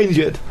Robin got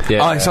injured?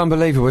 Yeah. Oh, it's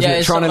unbelievable, isn't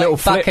it? Trying a little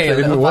flip that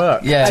didn't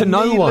work. Yeah. To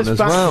no one as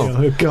well.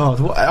 Oh, God.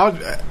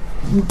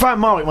 Van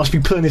Marwijk must be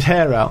pulling his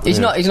hair out. He's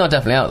not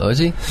definitely out though, is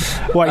he?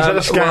 Well, he's had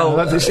a scan.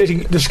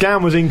 The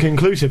scan was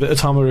inconclusive at the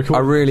time of recording. I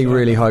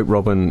really hope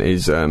Robin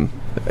is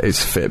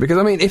fit, because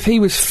I mean, if he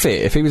was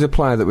fit, if he was a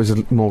player that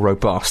was more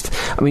robust,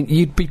 I mean,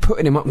 you'd be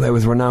putting him up there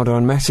with Ronaldo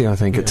and Messi. I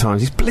think at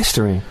times he's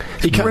blistering.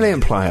 He's a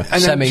brilliant player.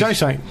 And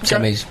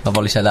semis. I've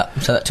already said that.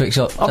 Said that 2 weeks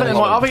up.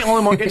 I think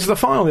I might get to the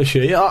final this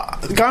year.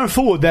 Going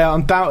forward, they're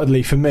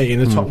undoubtedly for me in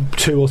the top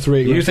 2 or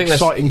 3. You think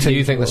exciting team?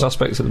 You think the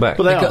suspects at the back?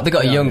 Well, they've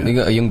got a young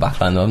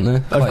backline, though, haven't they?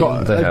 They've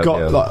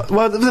got.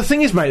 Well, the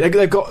thing is, mate,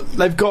 they've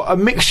got a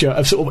mixture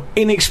of sort of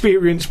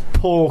inexperienced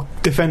poor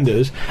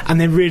defenders and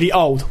then really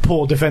old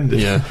poor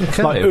defenders. Yeah.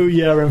 Like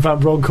Uya and Van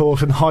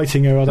Bronckhorst and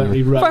Heitinger. I don't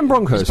really rate. Van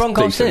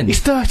Bronckhorst in. He's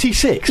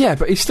 36. Yeah,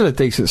 but he's still a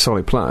decent,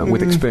 solid player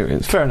with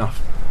experience. Fair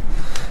enough.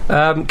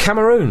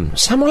 Cameroon.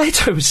 Samuel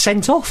Eto'o was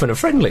sent off in a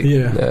friendly.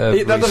 Yeah,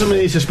 that doesn't mean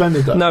he's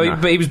suspended, though. No,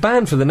 but he was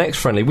banned for the next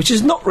friendly, which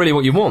is not really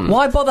what you want.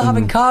 Why bother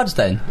having cards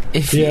then,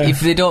 if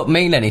they don't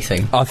mean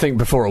anything? I think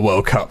before a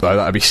World Cup, though,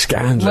 that'd be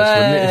scandalous,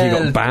 wouldn't it, if you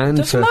got banned?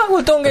 Doesn't matter.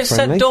 Well, don't get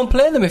sent. Don't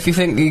play them if you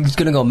think he's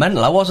going to go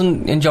mental. I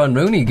wasn't enjoying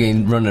Rooney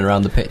running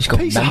around the pitch.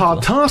 It's a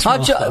hard task.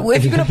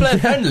 If you're going to play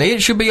friendly,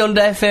 it should be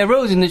under FA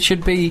rules, and it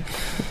should be.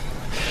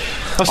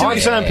 I see what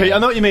you're saying, Pete. I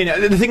know what you mean.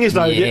 The thing is,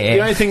 though,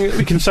 the only thing that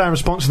we can say in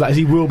response to that is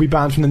he will be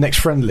banned from the next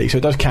friendly, so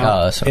it does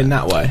count in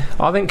that way.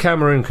 I think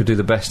Cameroon could do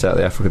the best out of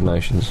the African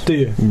nations. Do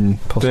you?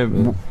 They're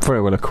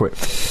very well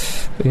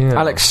equipped. Yeah.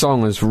 Alex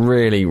Song has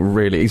really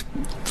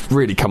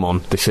come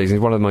on this season.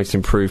 He's one of the most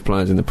improved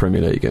players in the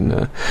Premier League,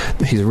 and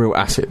he's a real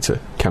asset to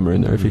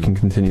Cameroon there if he can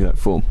continue that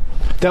form.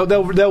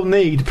 They'll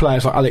need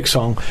players like Alex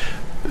Song.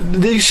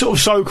 These sort of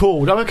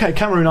so-called, okay,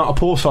 Cameroon aren't a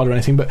poor side or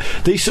anything, but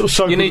these sort of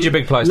so-called, you need your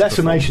big players.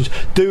 Lesser nations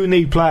do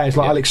need players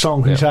like Alex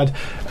Song, who's had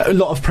a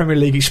lot of Premier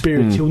League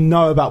experience. He'll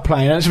know about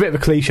playing, and it's a bit of a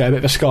cliche, a bit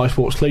of a Sky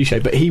Sports cliche,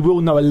 but he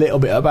will know a little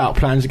bit about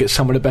playing to get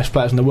some of the best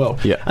players in the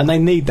world. Yeah. And they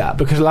need that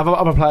because they'll have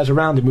other players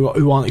around him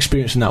who aren't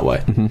experienced in that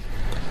way.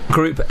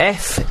 Group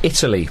F: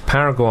 Italy,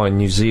 Paraguay,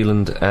 New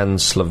Zealand,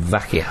 and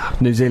Slovakia.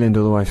 New Zealand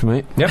all the way for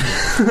me. Yep.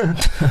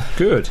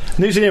 Good.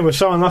 New Zealand were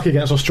so unlucky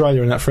against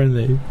Australia in that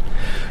friendly.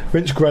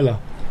 Vince Grella.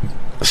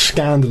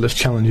 Scandalous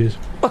challenges.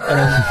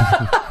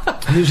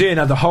 New Zealand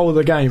had the whole of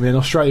the game, and then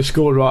Australia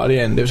scored right at the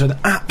end. It was an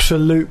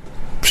absolute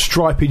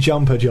stripy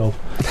jumper job.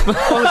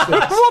 Honestly,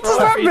 what does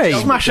that mean?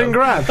 Smash and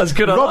grab. That's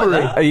good.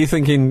 Robbery. Are you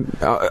thinking?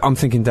 I'm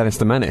thinking Dennis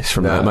the Menace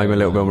from that. Maybe a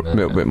little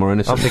bit more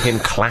innocent. I'm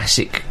thinking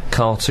classic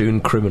cartoon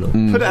criminal,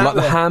 like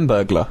the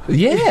Hamburglar.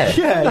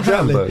 Yeah,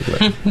 exactly.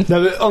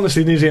 No, but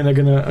honestly, New Zealand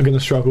are going to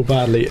struggle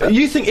badly.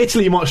 You think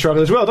Italy might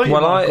struggle as well, don't you?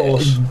 Well, of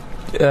course.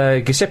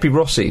 Giuseppe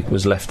Rossi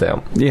was left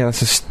out. Yeah,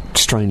 that's a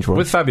strange one.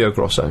 With Fabio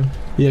Grosso.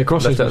 Yeah,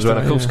 Grosso left out as well.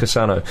 Of course,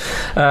 Cassano.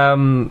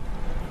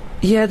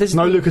 There's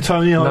no Luca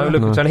Toni. No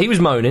Luca Toni. He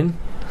was moaning.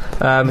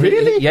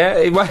 Really?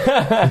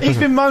 He's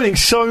been moaning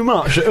so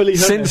much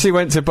since he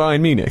went to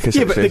Bayern Munich.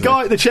 Yeah, but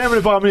the chairman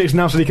of Bayern Munich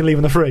now said he can leave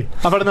on the free.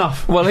 I've had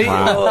enough. Well,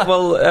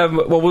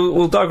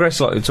 we'll digress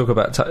slightly to talk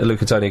about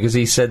Luca Toni, because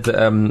he said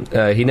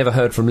that he never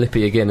heard from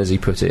Lippi again, as he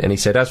put it, and he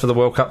said, as for the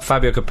World Cup,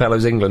 Fabio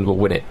Capello's England will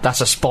win it.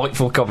 That's a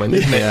spiteful comment,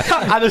 isn't it?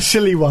 And a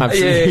silly one.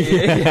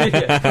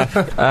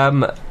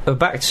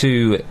 Back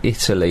to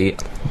Italy.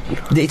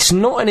 It's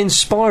not an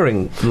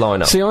inspiring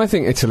lineup. See, I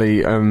think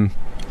Italy.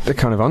 They're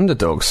kind of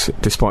underdogs,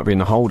 despite being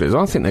the holders.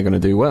 I think they're going to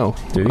do well.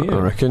 Do you? I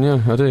reckon, yeah,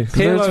 I do. It's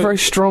a very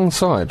strong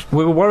side.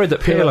 We were worried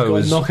that Pirlo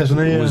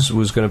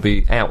was going to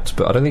be out,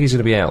 but I don't think he's going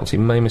to be out. He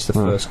may miss the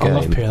first game. I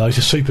love Pirlo, he's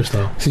a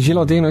superstar. So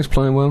Gilardino's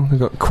playing well. We've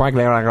got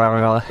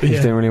Quagliarella,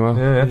 he's doing really well.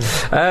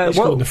 He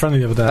scored in the friendly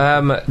the other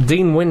day.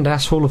 Dean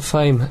Windass, Hall of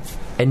Fame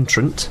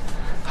entrant,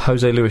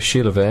 Jose Luis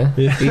Chilavert.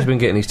 He's been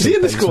getting his Is he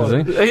in the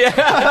squad? Yeah.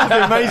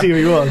 That'd be amazing if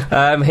he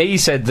was. He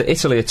said that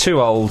Italy are too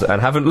old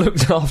and haven't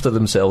looked after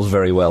themselves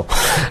very well.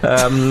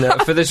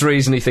 For this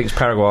reason, he thinks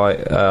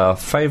Paraguay are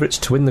favourites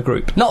to win the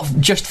group. Not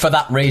just for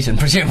that reason,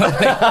 presumably,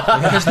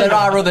 because there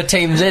are other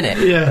teams in it.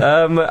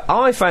 Yeah.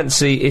 I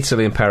fancy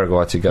Italy and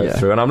Paraguay to go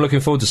through, and I'm looking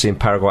forward to seeing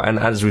Paraguay. And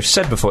as we've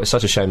said before, it's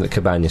such a shame that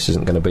Cabanas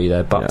isn't going to be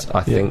there, but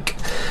I think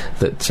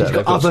that he's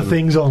got other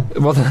things on.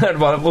 Well,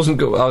 it wasn't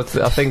good.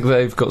 I think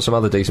they've got some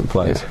other decent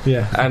players.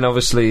 Yeah. And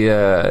obviously,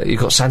 you've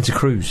got Santa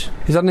Cruz.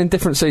 He's had an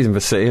indifferent season for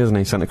City, hasn't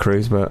he, Santa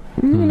Cruz? But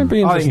it'd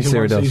be interesting to see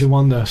how he does. He's a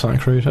wonder, Santa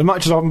Cruz. As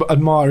much as I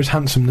admire his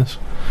handsomeness,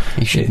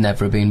 he should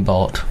never have been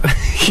bought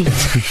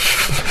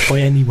by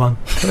anyone.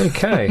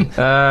 Okay.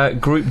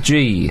 Group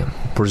G: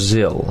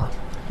 Brazil,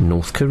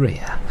 North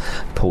Korea,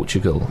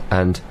 Portugal,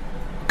 and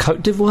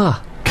Côte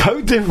d'Ivoire.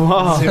 Côte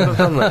d'Ivoire. See what I've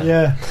done there?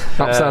 Yeah.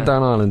 Upside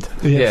down island.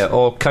 Yes. Yeah,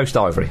 or Coast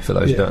Ivory, for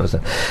those who don't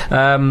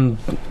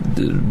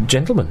understand.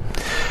 Gentlemen.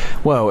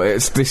 Well,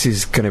 this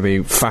is going to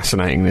be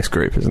fascinating, this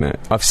group, isn't it?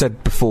 I've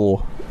said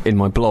before in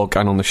my blog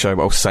and on the show,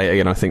 but I'll say it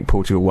again, I think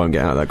Portugal won't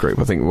get out of that group.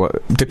 I think,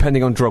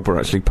 depending on Drogba,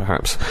 actually,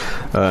 perhaps.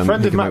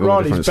 Friend of Matt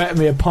Riley's betting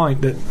me a pint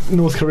that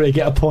North Korea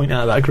get a point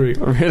out of that group.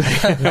 Really?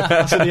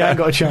 So they ain't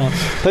got a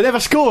chance. They never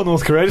score,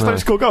 North Korea, just don't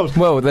score goals.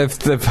 Well,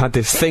 they've had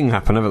this thing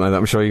happen, haven't they, that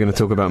I'm sure you're going to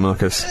talk about,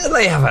 Marcus?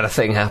 They have had a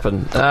thing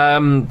happen.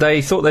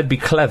 They thought they'd be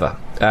clever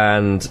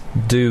and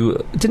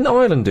didn't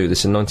Ireland do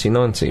this in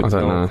 1990? I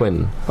don't know.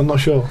 Quinn? I'm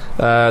not sure.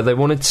 They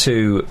wanted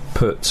to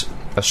put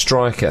a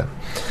striker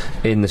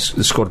in the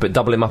squad, but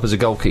double him up as a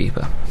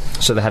goalkeeper.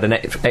 So they had an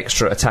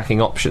extra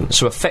attacking option.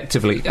 So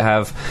effectively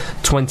have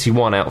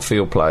 21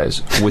 outfield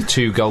players with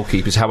 2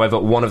 goalkeepers. However,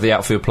 one of the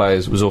outfield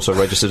players was also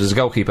registered as a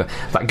goalkeeper.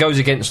 That goes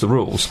against the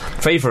rules.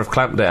 FIFA have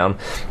clamped down,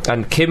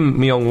 and Kim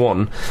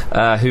Myong-won,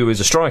 who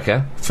is a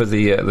striker for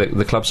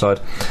the club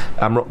side,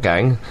 Amrok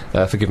Gang,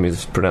 forgive me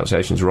if the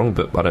pronunciation's wrong,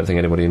 but I don't think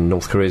anybody in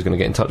North Korea is going to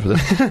get in touch with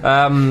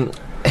it.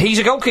 He's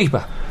a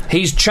goalkeeper.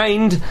 He's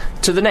chained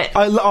to the net.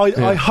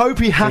 I hope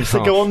he has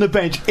to go on the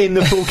bench in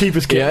the full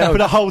keeper's kit for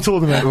the whole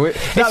tournament.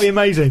 That'd be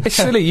amazing. It's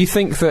silly. You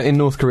think that in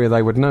North Korea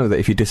they would know that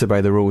if you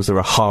disobey the rules there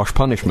are harsh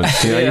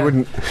punishments. You know, you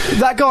wouldn't.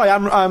 That guy,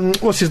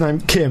 what's his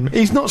name? Kim.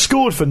 He's not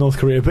scored for North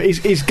Korea, but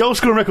his goal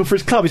scoring record for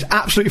his club is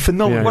absolutely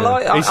phenomenal.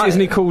 Yeah, well, isn't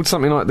he called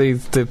something like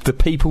the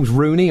People's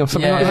Rooney or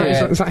something like that?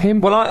 Yeah. Is that him?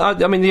 Well, I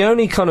mean, the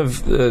only kind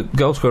of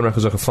goal scoring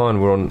records I could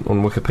find were on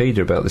Wikipedia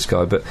about this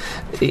guy, but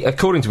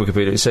according to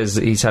Wikipedia, it says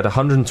that he's had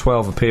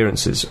 112 appearances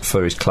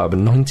for his club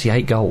and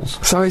 98 goals.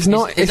 So it's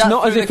not. It's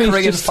not as if he's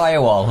Korean just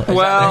firewall.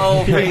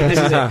 Well, this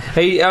is it.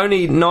 He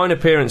only 9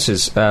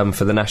 appearances for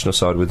the national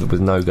side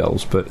with no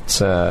goals, but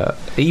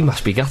he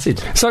must be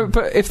gutted. So,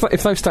 but if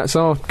those stats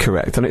are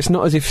correct, and it's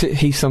not as if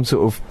he's some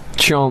sort of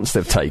chance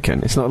they've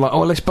taken. It's not like,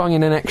 oh, let's bung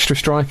in an extra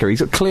striker.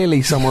 He's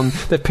clearly someone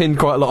they've pinned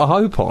quite a lot of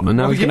hope on, and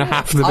now he's going to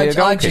have to be a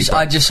goalkeeper.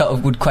 I just sort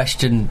of would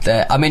question.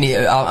 I mean,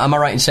 am I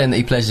right in saying that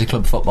he plays his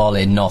club football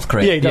in North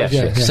Korea? Yeah, he does.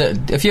 Yeah. So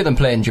a few of them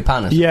play in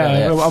Japan.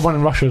 I won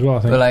in Russia as well, I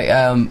think. But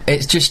like,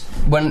 it's just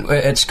when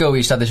at school we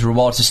used to have this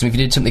reward system. If you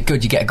did something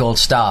good, you get a gold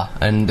star,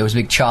 and there was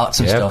big charts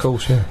and stuff. Of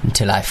course, yeah.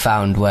 Until I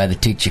found where the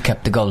teacher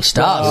kept the gold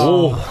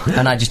stars,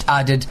 and I just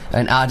added,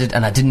 and I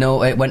didn't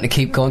know it went to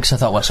keep going because I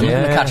thought, well, someone's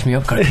going to catch me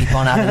up, got to keep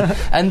on adding.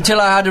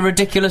 Until I had a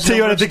ridiculous. So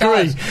you had a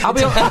degree. Stars. I'll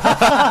be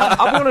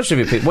honest with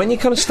you, Pete. When you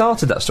kind of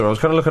started that story, I was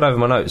kind of looking over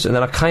my notes, and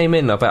then I came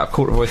in about a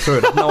quarter of the way through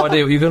it. I had no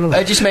idea what you were going to.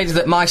 It just made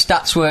that my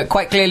stats were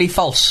quite clearly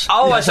false.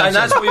 Oh, and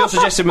that's what you're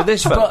suggesting with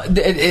this. But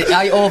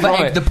I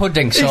over-egged the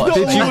pudding. He's not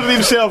awarding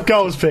himself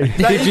goals, Pete.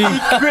 Did you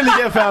really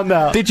get found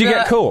out? Did you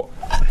get caught?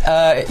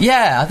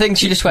 Yeah, I think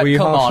she just went,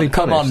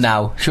 come on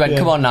now. She went,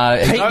 come on now.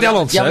 Pete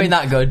Donaldson. You haven't been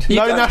that good.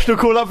 No national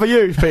call up for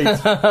you, Pete.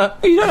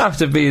 You don't have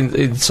to be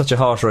in such a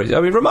harsh race.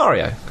 I mean,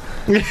 Romario.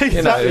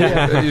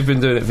 Exactly, He's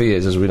been doing it for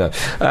years, as we know.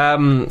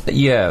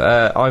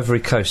 Ivory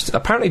Coast.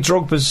 Apparently,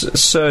 Drogba's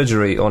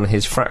surgery on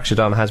his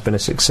fractured arm has been a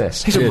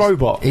success. He's a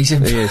robot. He is.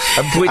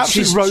 Which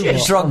is robot.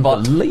 just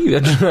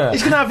unbelievable.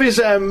 He's going to have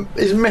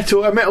his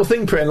metal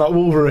thing put in like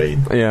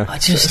Wolverine. Yeah.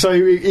 So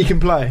he can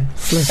play.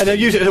 And they'll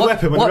use it as a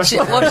weapon.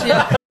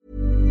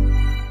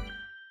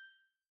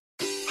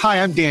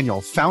 Hi, I'm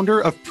Daniel,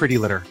 founder of Pretty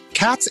Litter.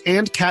 Cats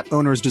and cat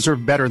owners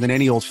deserve better than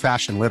any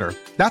old-fashioned litter.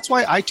 That's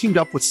why I teamed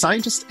up with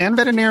scientists and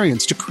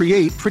veterinarians to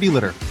create Pretty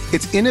Litter.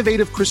 Its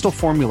innovative crystal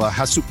formula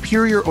has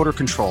superior odor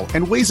control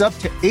and weighs up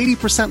to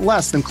 80%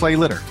 less than clay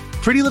litter.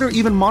 Pretty Litter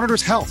even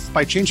monitors health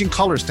by changing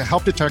colors to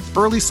help detect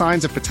early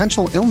signs of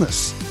potential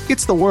illness.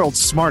 It's the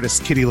world's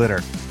smartest kitty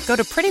litter. Go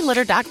to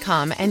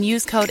prettylitter.com and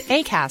use code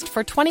ACAST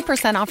for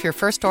 20% off your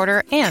first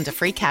order and a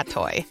free cat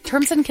toy.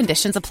 Terms and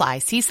conditions apply.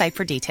 See site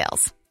for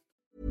details.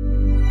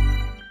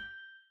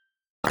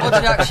 What's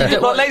he actually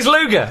done? Like Lex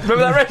Luger, remember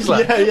that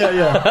wrestler?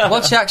 Yeah.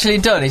 What's he actually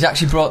done? He's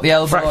actually brought the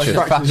elbow. Fractured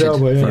his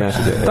elbow,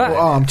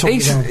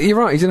 You're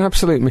right, he's an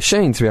absolute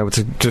machine to be able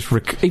to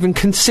even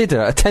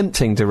consider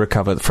attempting to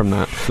recover from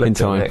that in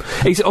time.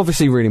 He's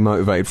obviously really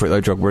motivated for it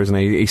though, Drogba, isn't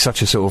he? He's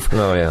such a sort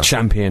of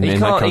champion in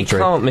that country. He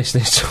can't miss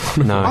this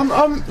tournament. No.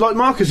 I'm like,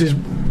 Marcus is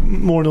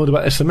more annoyed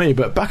about this than me,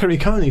 but Bakary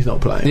Kone's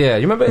not playing. Yeah,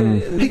 you remember?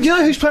 You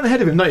know who's playing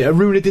ahead of him? No,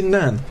 Aruna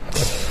Dindan.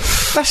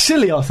 That's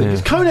silly, I think. Yeah.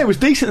 Kone was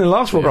decent in the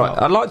last World Cup.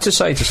 Right, I'd like to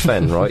say to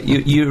Sven, right,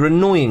 you're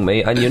annoying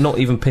me and you're not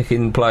even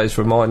picking players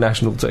from my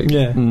national team.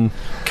 Yeah.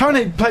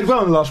 Kone played well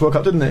in the last World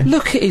Cup, didn't he?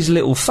 Look at his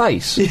little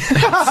face.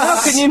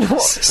 How can you not?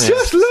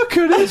 Just look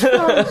at his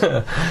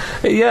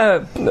face.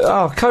 Yeah.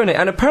 Oh, Kone.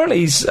 And apparently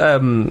he's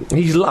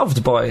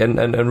loved by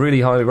and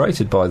really highly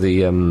rated by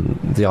the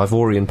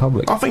Ivorian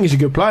public. I think he's a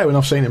good player when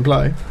I've seen him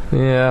play.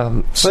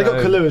 Yeah. So they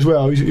got Kalu as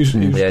well.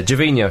 Yeah,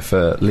 Gervinho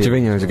for Lille.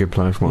 Gervinho's a good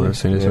player from what I've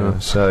seen as well.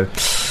 So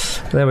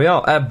there we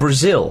are.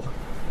 Brazil.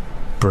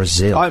 I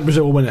think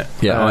Brazil will win it.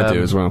 Yeah, I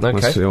do as well. Okay.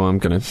 That's who I'm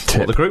going to tip.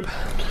 What, the group?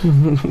 I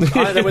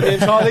think they win the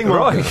entire thing.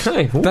 Right,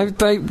 okay.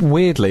 They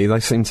weirdly, they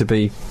seem to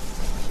be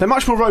They're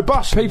much more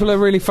robust. People are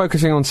really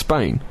focusing on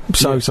Spain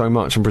so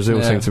much, and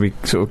Brazil seem to be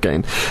sort of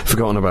getting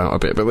forgotten about a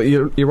bit. But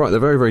you're right,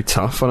 they're very, very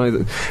tough. I know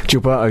that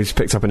Gilberto's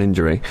picked up an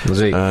injury. Was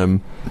he?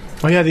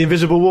 Oh yeah, the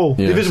invisible wall,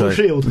 the invisible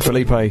shield.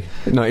 Felipe,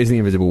 no, it is the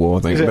invisible wall,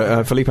 I think.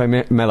 But Felipe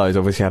Melo's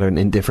obviously had an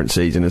indifferent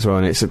season as well,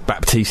 and it's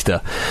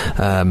Baptista.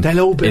 They'll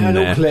all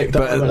click,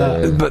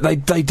 but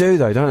they do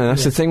though, don't they?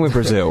 That's the thing with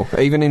Brazil.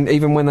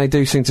 Even when they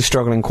do seem to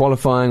struggle in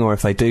qualifying, or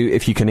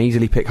if you can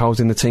easily pick holes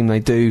in the team, they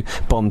do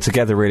bond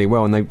together really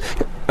well. And they,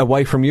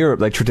 away from Europe,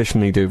 they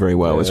traditionally do very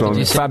well as well.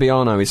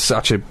 Fabiano is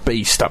such a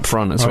beast up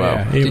front as well.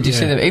 Yeah. Did you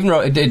see them?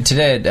 Even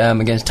today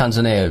against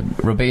Tanzania,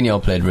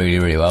 Robinho played really,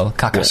 really well.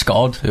 Kaka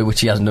scored,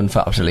 which he hasn't done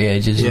for absolutely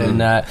ages,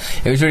 and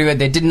it was really weird.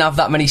 They didn't have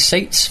that many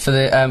seats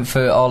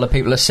for all the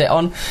people to sit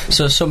on,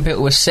 so some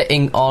people were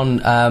sitting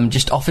on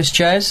just office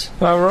chairs.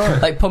 Oh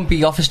right, like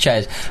pumpy office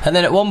chairs. And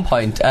then at one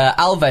point,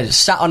 Alves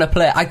sat on a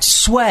player. I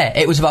swear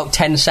it was about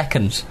 10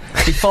 seconds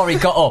before he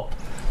got up.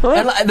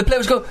 And the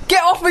players go,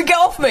 get off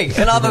me!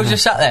 And Alves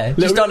just sat there,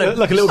 just on it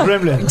like a little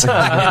gremlin.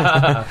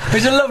 It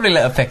was a lovely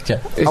little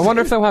picture. I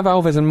wonder if they'll have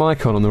Alves and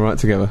Maicon on the right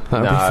together.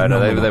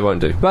 No, they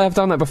won't do. They have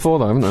done that before,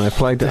 though, haven't they? They've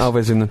played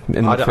Alves in the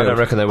field. I don't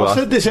reckon they will. I've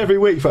said this every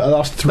week for the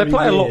last 3 years. They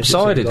play a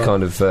lopsided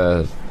kind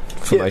of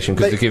formation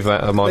because they give a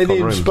Maicon room.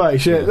 They need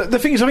space. The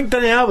thing is, I think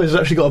Dani Alves has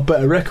actually got a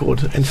better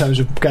record in terms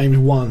of games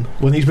won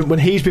when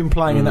he's been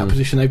playing in that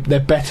position. They're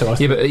better. I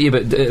think.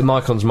 But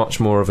Maicon's much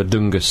more of a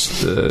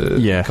Dungus.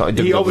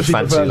 He obviously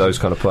fancy those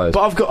kind of players.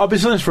 But I've been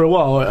saying this for a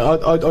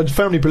while. I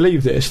firmly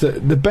believe this,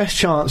 that the best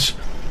chance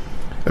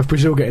of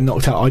Brazil getting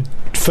knocked out, I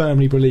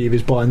firmly believe,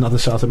 is by another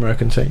South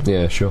American team.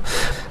 Yeah, sure.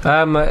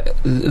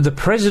 The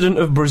president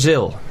of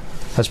Brazil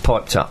has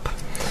piped up.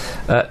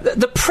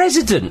 The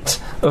president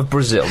of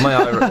Brazil, may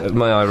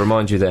I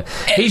remind you there?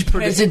 He's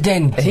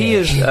president. He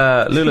is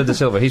Lula da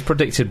Silva. He's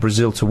predicted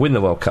Brazil to win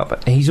the World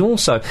Cup. He's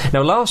also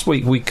last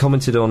week we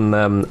commented on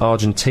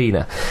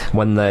Argentina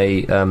when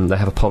they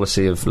have a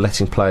policy of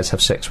letting players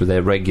have sex with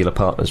their regular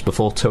partners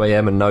before 2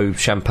 a.m. and no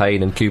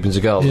champagne and Cuban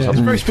cigars. Yeah, it's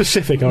very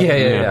specific.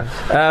 Yeah.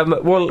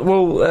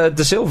 Well,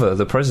 da Silva,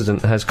 the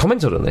president, has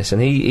commented on this,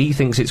 and he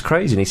thinks it's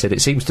crazy. And he said,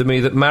 "It seems to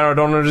me that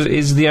Maradona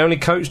is the only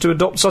coach to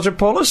adopt such a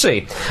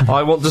policy.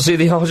 I want to see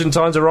the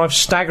Argentines arrive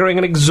staggering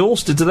and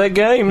exhausted to their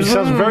games." He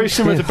sounds very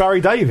similar to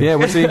Barry Davies. Yeah,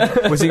 was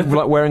he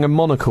like wearing a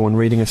monocle and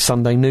reading a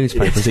Sunday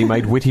newspaper as he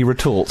made witty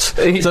retorts?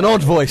 It's an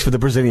odd voice for the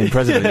Brazilian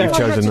president you've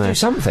chosen there. Do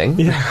something.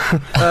 Yeah.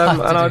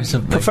 And I'd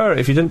prefer it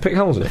if you didn't pick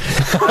holes in it.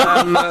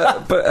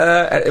 But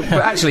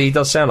actually, he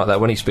does sound like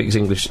that when he speaks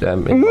English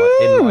in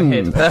my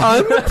head.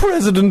 I'm the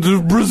president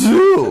of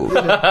Brazil.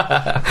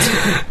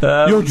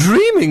 You're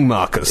dreaming,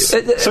 Marcus.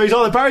 So he's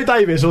either Barry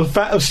Davies or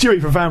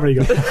Stewie from Family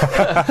Guy.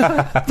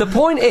 The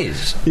point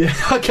is,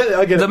 I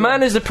get it. The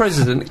man is the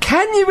president.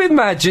 Can you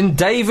imagine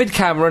David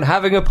Cameron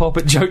having a pop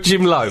at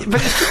Joachim Low?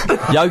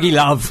 Yogi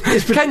Love.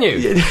 Can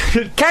you?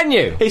 Can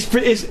you? Answer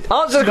the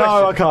question.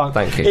 No, I can't.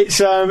 Thank you.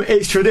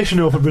 It's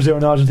traditional for Brazil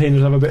and Argentina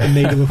to have a bit of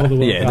needle before the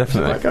World Cup.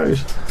 Definitely. So that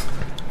goes.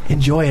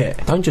 Enjoy it.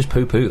 Don't just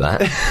poo-poo that.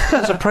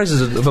 That's a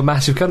president of a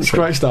massive country. It's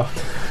great stuff.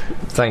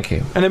 Thank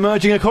you. An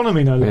emerging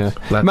economy, no less.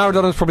 Yeah.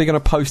 Maradona's probably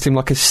going to post him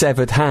like a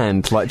severed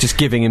hand, like just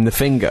giving him the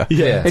finger.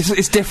 Yeah.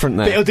 It's different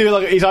there. But he'll do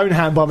like his own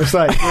hand by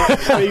mistake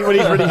when he's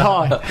really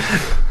high.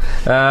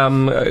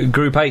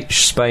 Group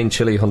H, Spain,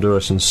 Chile,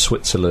 Honduras and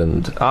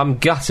Switzerland. I'm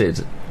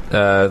gutted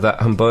that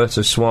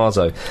Humberto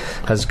Suazo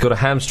has got a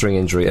hamstring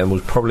injury and will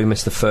probably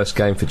miss the first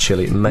game for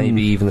Chile,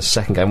 maybe even the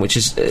second game, which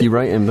is... you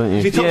rate him, don't you?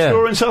 Is he top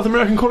scorer in South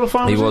American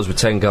qualifying? He was with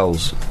 10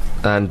 goals.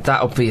 And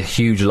that'll be a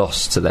huge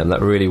loss to them.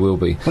 That really will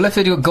be. Well, if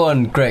they do go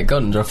on great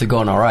guns, or if they're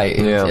going all right,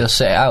 he'll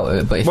sit it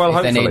out. But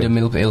if they need him,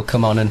 he'll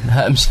come on and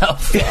hurt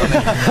himself.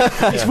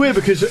 It's weird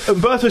because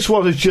Humberto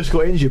Suazo's just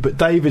got injured, but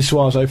David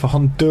Suazo for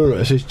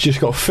Honduras has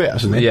just got fit,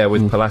 hasn't he? Yeah,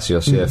 with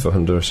Palacios, for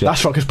Honduras. Yeah.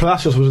 That's right, because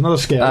Palacios was another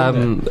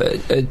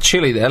scare.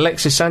 Chile,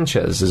 Alexis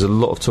Sanchez, there's a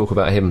lot of talk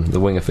about him,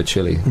 the winger for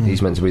Chile.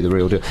 He's meant to be the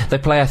real deal. They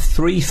play a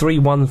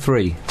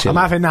 3-3-1-3. I'm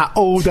having that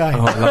all day.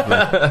 Oh, lovely.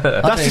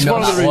 That's just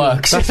one of the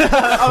works. That's crazy.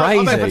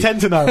 I don't pretend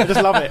to know. I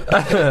just love it.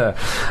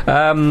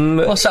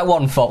 What's that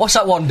one for? What's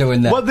that one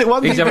doing there?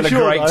 He's having a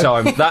great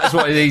time. That's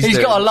what he's doing.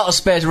 He's got a lot of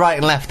space right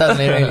and left, hasn't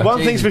he? Really?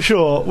 One thing's for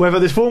sure, whether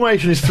this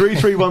formation is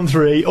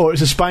 3-3-1-3 or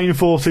it's a Spain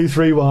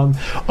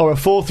 4-2-3-1 or a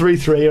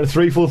 4-3-3 or a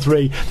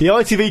 3-4-3, the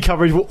ITV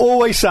coverage will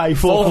always say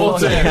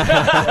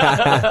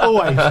 4-4-2.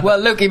 Always. Well,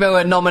 look, we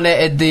were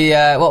nominated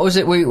the what was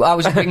it? I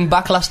was a wing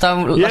back last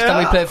time we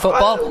played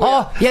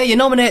football. You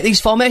nominate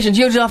these formations.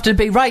 You just have to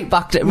be right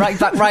back,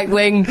 right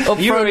wing. Up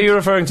front. You're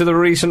referring to the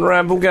recent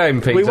Ramble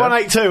game, Peter. We won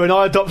 8-2, and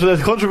I adopted a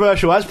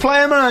controversial as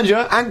player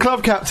manager and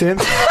club captain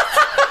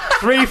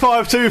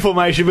 3-5-2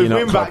 formation with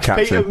wing backs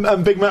Peter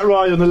and Big Matt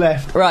Ryan on the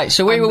left. Right,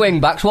 so we were wing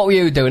backs. What were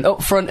you doing?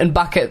 Up front and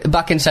back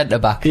in centre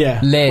back. Yeah,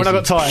 lazy. When I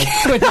got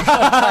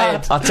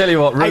tired. I'll tell you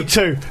what,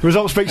 8-2.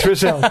 Result speaks for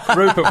itself.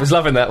 Rupert was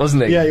loving that,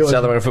 wasn't he? Yeah, he was.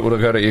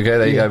 SouthAmericanFootball.co.uk.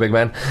 There you go, big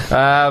man.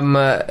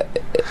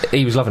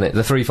 He was loving it.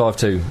 The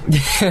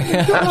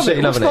 3-5-2.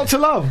 Absolutely loving it. What's not to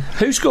love?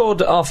 Who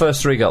scored our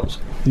first 3 goals?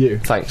 You.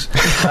 Thanks.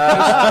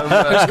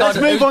 Let's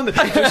move on.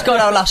 Who's got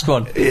our last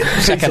one?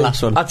 Second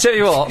last one. I'll tell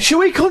you what. Shall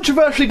we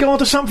controversially go on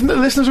to something that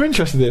the listeners are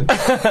interested in?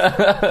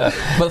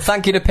 Well,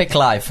 thank you to Pick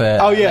Live for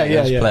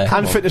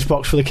and Fitness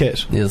Box for the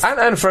kids. Yes.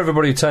 And for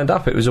everybody who turned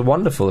up, it was a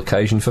wonderful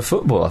occasion for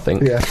football, I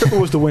think. Yeah,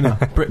 football was the winner.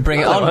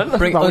 Bring it on.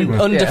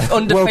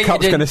 Undefeated. World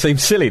Cup's going to seem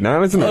silly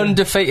now, isn't it?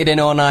 Undefeated in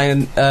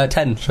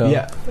 09-10. So.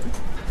 Yeah.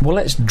 Well,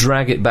 let's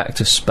drag it back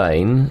to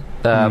Spain.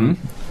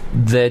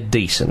 They're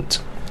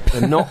decent.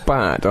 They're not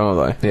bad,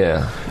 are they?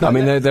 Yeah. No, I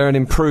mean, they're an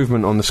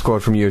improvement on the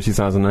squad from Euro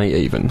 2008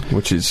 even,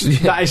 which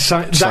is... That is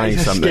a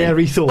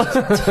scary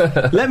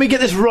thought. Let me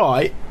get this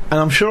right, and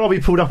I'm sure I'll be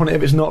pulled up on it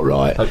if it's not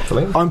right.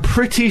 Hopefully. I'm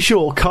pretty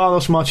sure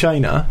Carlos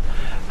Marchena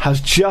has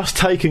just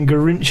taken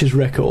Garrincha's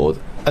record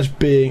as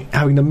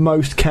having the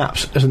most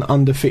caps as an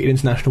undefeated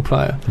international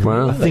player.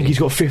 Wow. I think he's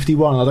got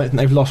 51. I don't think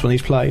they've lost when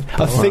he's played.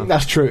 I think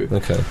that's true.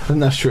 Okay. I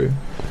think that's true.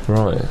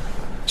 Right.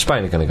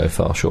 Spain are going to go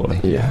far, surely.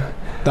 Yeah.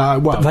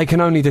 Well, they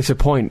can only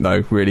disappoint,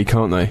 though, really,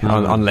 can't they?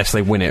 Unless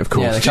they win it, of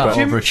course. Yeah, they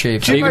can't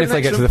overachieve. Even if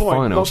they get to the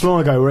final. Not so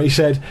long ago, where he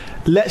said,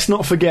 let's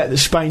not forget that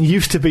Spain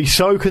used to be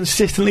so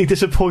consistently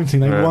disappointing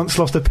they once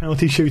lost a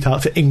penalty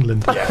shootout to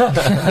England. Yeah.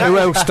 Who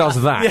else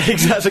does that? Yeah,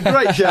 exactly. That's a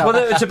great shout.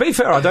 Well, to be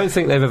fair, I don't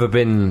think they've ever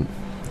been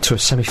to a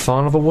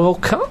semi-final of a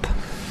World Cup.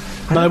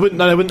 No, they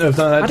wouldn't have.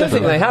 No, I don't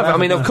think they have. I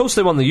mean, of course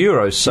they won the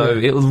Euros, so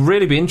it'll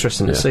really be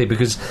interesting to see,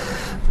 because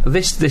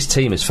this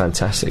team is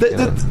fantastic.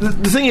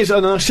 The thing is,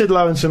 and Sid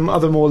Lowe and some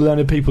other more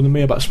learned people than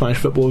me about Spanish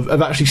football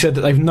have actually said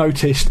that they've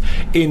noticed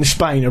in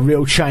Spain a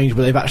real change,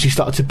 where they've actually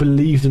started to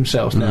believe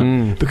themselves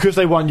now, because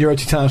they won Euro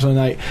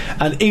 2008,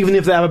 and even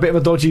if they have a bit of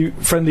a dodgy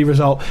friendly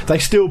result, they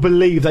still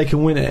believe they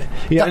can win it.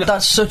 Yeah,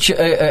 that's such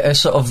a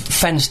sort of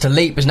fence to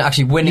leap, isn't it?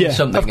 Actually winning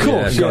something. Of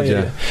course,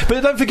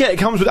 but don't forget, it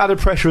comes with added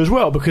pressure as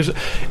well, because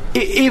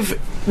if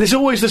there's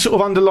always the sort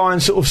of underlying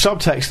sort of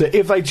subtext that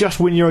if they just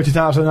win Euro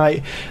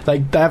 2008,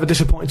 they have a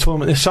disappointing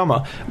tournament this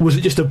summer. Was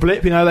it just a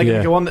blip? They're going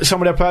to go on, that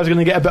some of their players are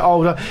going to get a bit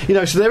older.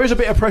 So there is a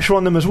bit of pressure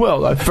on them as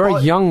well, though.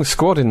 Very young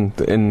squad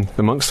in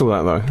amongst all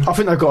that, though. I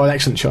think they've got an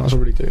excellent chance. I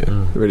really do.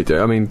 They really do.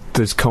 I mean,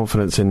 there's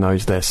confidence in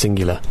their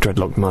singular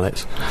dreadlocked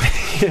mullets.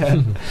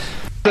 Yeah.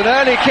 An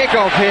early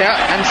kick-off here,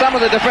 and some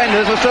of the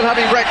defenders are still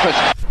having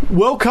breakfast.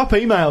 World Cup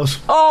emails.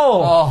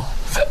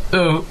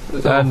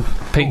 And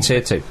Pete's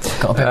here too.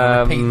 Got a bit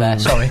of a repeat there,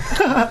 sorry.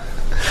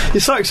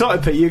 You're so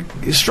excited, Pete.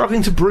 You're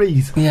struggling to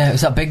breathe. Yeah, it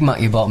was that Big Mac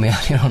you bought me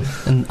earlier on,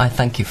 and I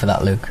thank you for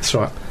that, Luke. That's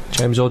right.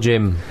 James or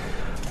Jim?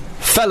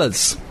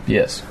 Fellas.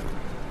 Yes.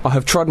 I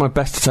have tried my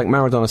best to take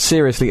Maradona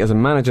seriously as a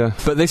manager,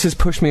 but this has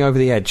pushed me over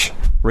the edge.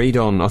 Read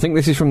on. I think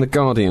this is from The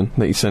Guardian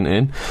that you sent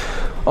in.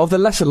 Of the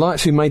lesser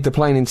lights who made the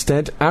plane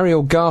instead,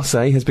 Ariel Garce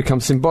has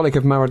become symbolic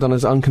of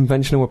Maradona's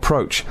unconventional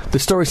approach. The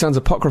story sounds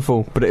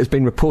apocryphal, but it has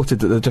been reported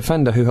that the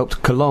defender who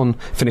helped Colón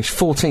finish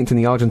 14th in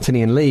the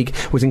Argentinian league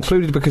was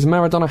included because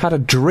Maradona had a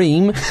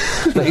dream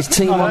that his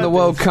team won the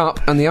World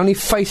Cup, and the only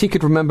face he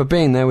could remember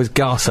being there was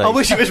Garce. I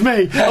wish it was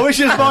me. I wish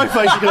it was my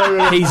face.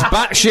 He's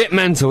batshit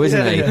mental,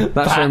 isn't he? Yeah.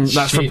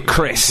 That's from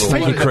Chris.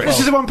 Thank you, Chris. This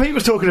is the one Pete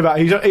was talking about.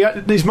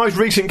 His most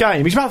recent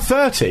game. He's about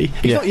 30.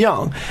 He's not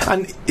young,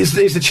 and it's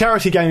the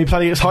charity game he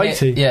played against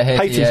Haiti.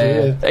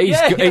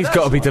 He's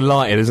got to be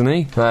delighted, isn't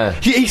he? Yeah.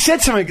 He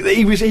said something.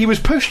 He was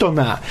pushed on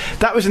that.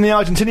 That was in the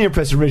Argentinian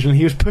press originally.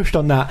 He was pushed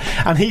on that,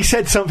 and he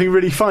said something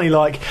really funny,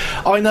 like,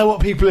 "I know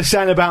what people are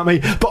saying about me,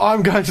 but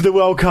I'm going to the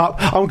World Cup.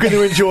 I'm going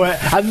to enjoy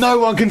it, and no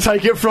one can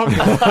take it from me."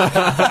 He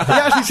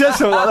actually said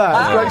something like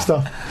that. It's great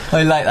stuff.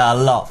 I like that a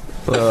lot.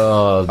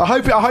 I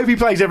hope he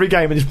plays every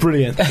game and it's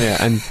brilliant.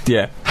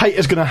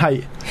 Haters gonna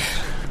hate.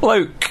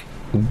 Luke,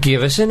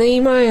 give us an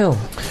email.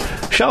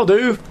 Shall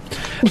do.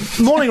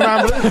 Morning,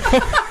 Ramblers.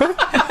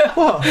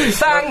 What?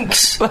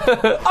 Thanks.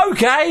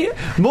 Okay.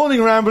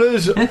 Morning,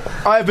 Ramblers.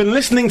 I have been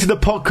listening to the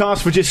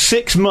podcast for just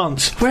 6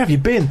 months. Where have you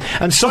been?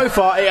 And so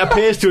far, it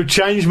appears to have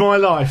changed my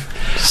life.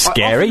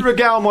 Scary. I often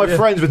regale my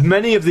friends with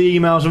many of the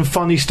emails and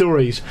funny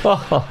stories.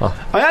 I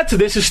add to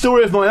this a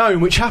story of my own,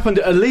 which happened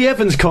at a Lee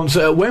Evans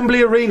concert at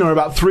Wembley Arena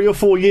about 3 or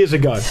 4 years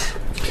ago.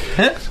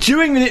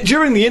 During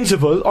the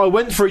interval, I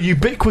went for a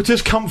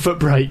ubiquitous comfort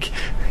break.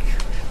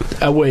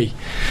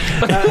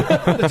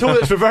 The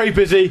toilets were very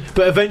busy,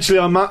 but eventually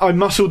I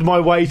muscled my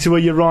way to a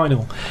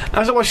urinal.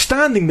 As I was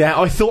standing there,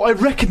 I thought I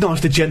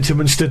recognised the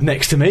gentleman stood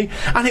next to me,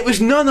 and it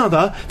was none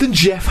other than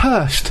Geoff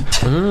Hurst.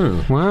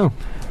 Wow.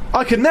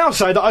 I can now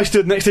say that I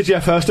stood next to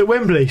Geoff Hurst at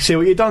Wembley. See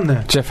what you've done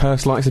there? Geoff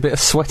Hurst likes a bit of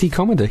sweaty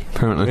comedy,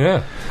 apparently.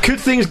 Yeah.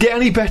 Could things get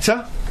any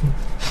better?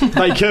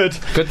 They could.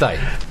 Good day.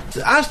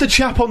 As the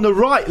chap on the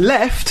right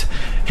left,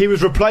 he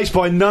was replaced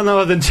by none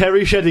other than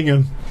Terry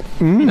Sheringham.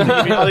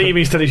 I think he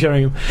means Terry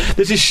Sheringham.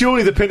 This is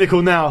surely the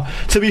pinnacle now.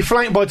 To be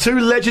flanked by two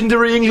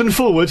legendary England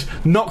forwards,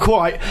 not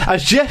quite.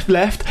 As Geoff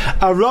left,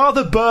 a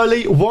rather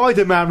burly,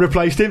 wider man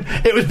replaced him.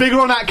 It was Big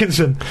Ron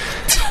Atkinson.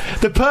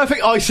 The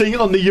perfect icing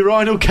on the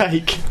urinal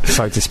cake,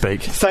 so to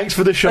speak. Thanks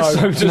for the show.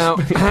 Now,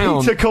 hang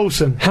on. Peter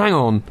Coulson. Hang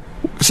on.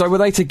 So were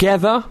they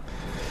together?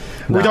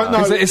 We don't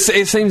know. It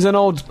seems an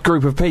odd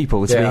group of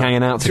people to be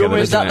hanging out together.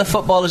 Was that the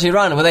footballers he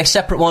ran? Were they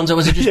separate ones, or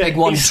was it just big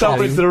one?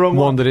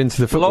 Wandered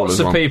into the footballers.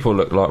 Lots of people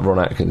look like Ron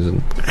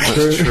Atkinson.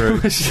 True.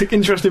 It's an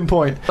interesting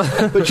point.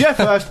 But Jeff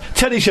Hurst,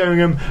 Teddy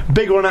Sheringham,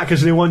 big Ron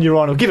Atkinson who won your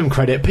honour. Give him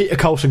credit. Peter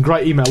Coulson,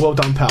 great email. Well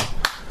done, pal.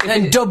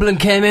 Then Dublin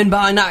came in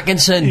behind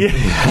Atkinson,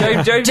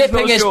 James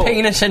dipping his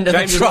penis into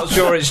James the trough. James is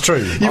not sure it's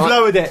true. You've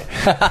lowered it.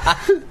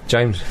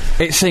 James.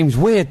 It seems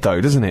weird,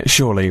 though, doesn't it,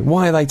 surely?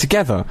 Why are they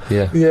together?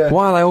 Yeah.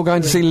 Why are they all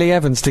going to see Lee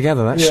Evans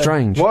together? That's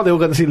strange. Why are they all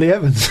going to see Lee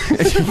Evans?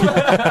 He's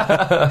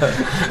a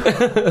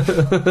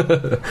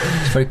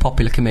very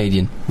popular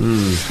comedian.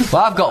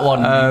 Well, I've got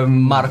one,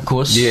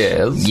 Marcus.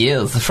 Yes.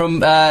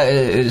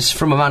 It's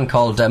from a man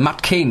called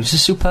Matt Keane. It's a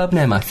superb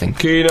name, I think.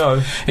 Keno.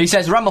 He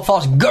says, Ramble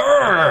Force,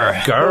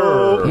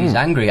 grrr! He's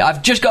angry.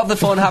 I've just got off the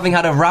phone having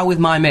had a row with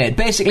my mate.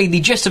 Basically, the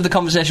gist of the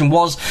conversation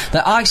was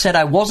that I said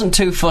I wasn't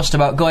too fussed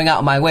about going out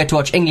of my way to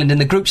watch England in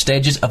the group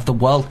stages of the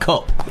World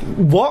Cup.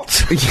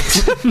 What?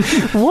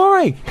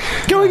 Why?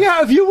 Going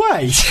out of your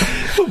way?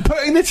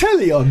 Putting the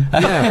telly on?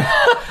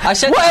 I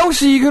said, what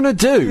else are you going to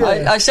do?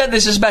 I said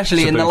this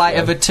especially in the light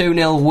of a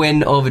 2-0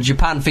 win over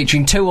Japan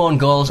featuring 2 own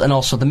goals and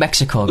also the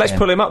Mexico game. Let's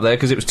pull him up there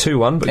because it was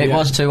 2-1. But it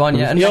was 2-1,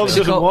 yeah.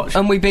 And,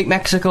 and we beat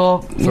Mexico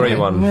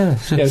 3-1. Yeah,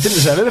 didn't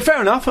deserve it. Fair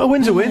enough. A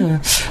win's a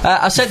win.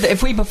 I said that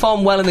if we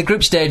perform well in the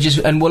group stages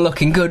and we're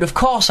looking good, of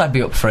course I'd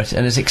be up for it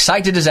and as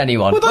excited as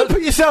anyone. Well, don't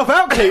put yourself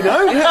out, Keno.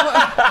 You know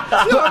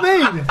what I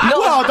mean?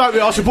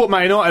 I support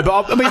Man United,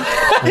 but I mean,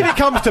 if it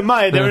comes to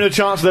May, they're in a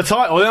chance of the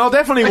title, then I'll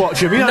definitely watch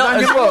them. You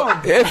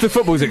know, if the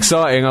football's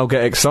exciting, I'll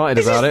get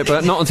excited about it,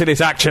 but not until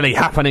it's actually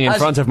happening in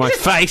front of my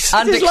face.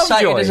 And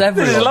excited as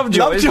everyone. It's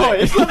Lovejoy.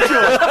 It's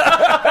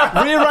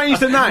Lovejoy. Rearrange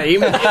the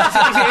name. Is it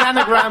an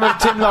anagram of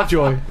Tim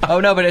Lovejoy? Oh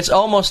no, but it's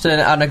almost an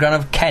anagram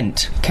of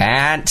Kent.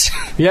 Kent.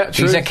 Yeah,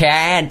 true. He's a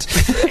Kent.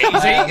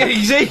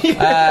 Easy.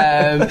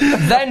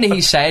 Then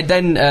he said,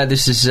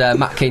 this is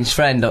Matt Keane's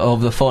friend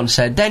over the phone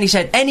said, then he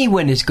said, any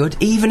win is good,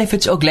 even if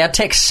it's ugly. I'd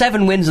take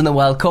 7 wins in the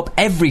World Cup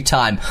every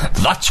time.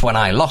 That's when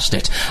I lost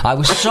it. I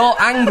was so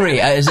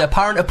angry at his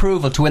apparent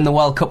approval to win the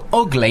World Cup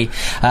ugly,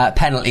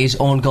 penalties,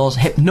 own goals,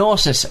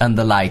 hypnosis and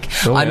the like.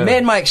 I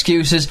made my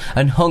excuses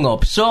and hung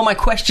up. So my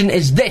question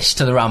is this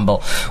to the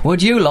Ramble.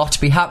 Would you lot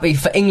be happy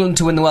for England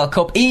to win the World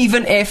Cup,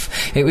 even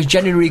if it was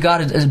generally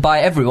regarded as by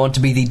everyone to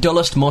be the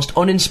dullest, most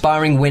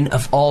uninspiring win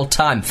of all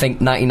time?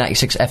 Think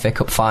 1996 FA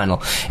Cup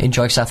final.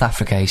 Enjoy South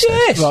Africa, he says.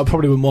 Yes. Well, I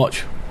probably wouldn't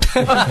watch.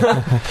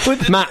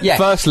 Matt,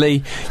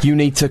 firstly, you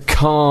need to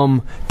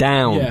calm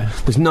down.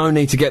 There's no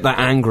need to get that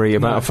angry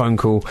about a phone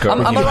call.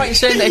 Am I right in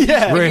saying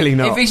that really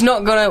not. If he's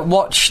not going to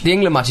watch the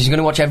England match, he's going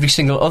to watch every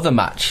single other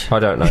match? I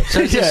don't know.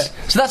 So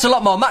that's a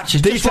lot more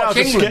matches. Just watch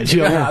England.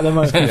 Sketchy on that at the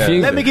moment.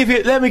 Let me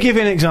give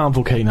you an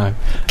example, Keno.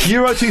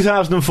 Euro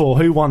 2004,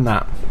 who won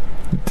that?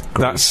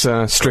 That's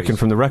stricken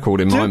from the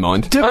record in my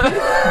mind.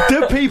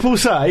 Do people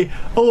say,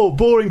 "Oh,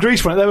 boring,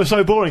 Greece won it. They were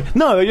so boring"?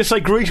 No, they just say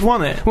Greece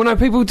won it. Well, no,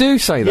 people do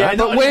say that,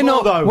 but we're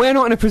not. We're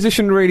not in a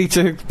position really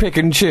to pick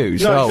and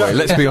choose, are we?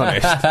 Let's be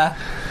honest.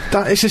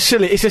 It's a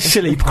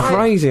silly,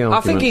 crazy argument.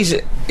 I think he's,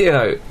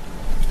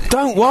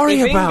 don't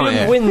worry about England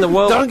it. Win the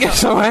World Don't get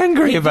so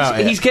angry about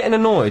it. He's getting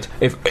annoyed.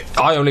 If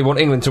I only want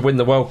England to win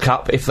the World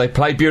Cup if they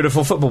play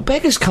beautiful football.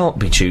 Beggars can't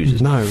be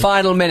choosers. No.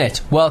 Final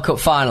minute, World Cup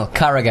final.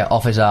 Carragher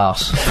off his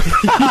arse.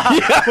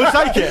 We'll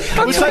take it.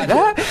 I'll take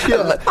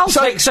that. I'll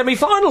take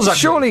semi-finals.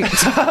 Surely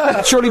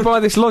by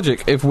this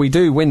logic, if we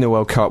do win the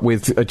World Cup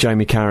with a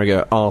Jamie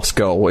Carragher arse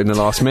goal in the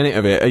last minute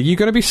of it, are you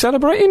going to be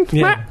celebrating,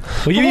 Matt?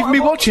 Will you even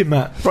be watching,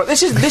 Matt? Right.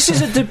 This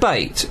is a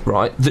debate,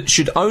 right, that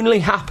should only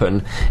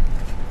happen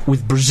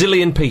with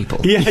Brazilian people.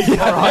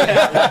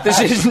 Right.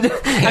 This is, and it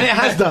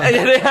has done. And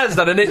it has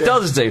done, and it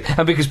does do.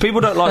 And because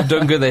people don't like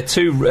Dunga, they're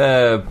too,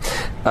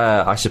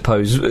 I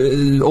suppose,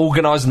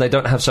 organised, and they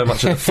don't have so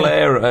much of the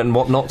flair and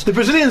whatnot. The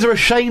Brazilians are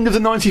ashamed of the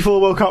 '94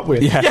 World Cup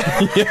win. Yeah,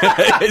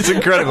 it's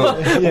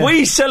incredible.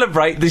 We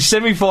celebrate the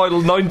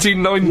semi-final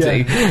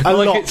 1990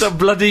 like it's a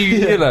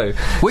bloody,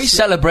 We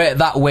celebrate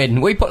that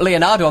win. We put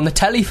Leonardo on the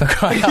telly for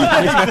crying out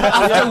loud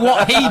after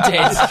what he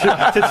did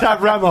to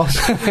Tab Ramos.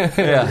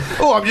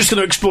 Oh, I'm just going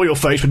to explore your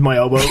face with my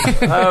elbow.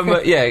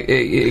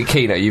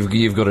 Keno,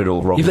 you've got it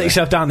all wrong. You've let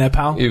yourself down there,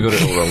 pal. You've got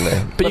it all wrong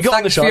there. But you got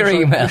on the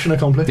side, mission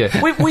accomplished.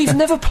 Yeah. We've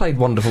never played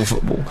wonderful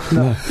football.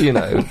 No.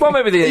 Well,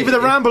 maybe either the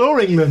Ramble or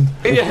England.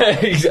 Yeah,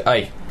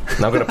 hey,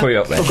 now I'm going to put you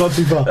up there. I've gone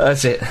too far.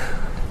 That's it.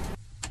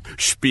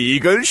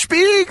 Spiegel.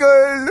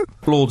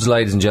 Lords,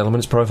 ladies and gentlemen,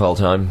 it's profile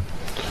time.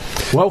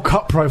 World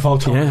Cup profile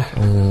time. Yeah.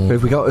 Who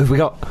have we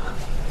got?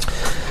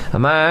 A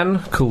man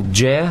called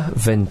Jair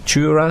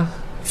Ventura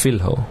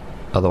Filho.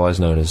 otherwise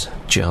known as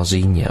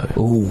Jairzinho.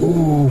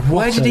 Ooh,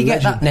 where did he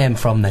get that name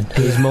from then?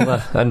 His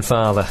mother and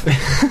father.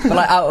 But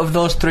like, out of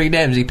those three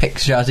names, he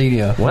picks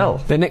Jairzinho. Well,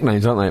 they're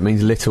nicknames, aren't they? It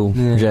means Little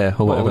J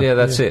or whatever. Well, yeah,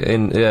 that's it.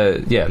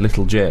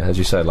 Little J, as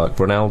you say, like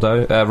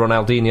Ronaldo.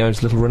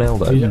 Ronaldinho's Little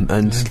Ronaldo. Yeah.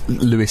 And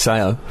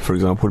Luisao, for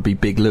example, would be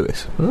Big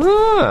Lewis.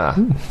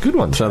 Good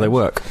one. So they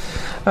work.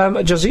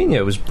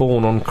 Jairzinho was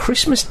born on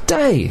Christmas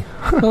Day,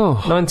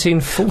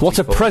 1944. What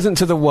a present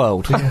to the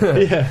world.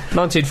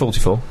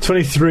 1944.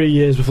 23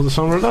 years before the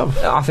Summer of Love.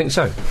 I think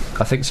so.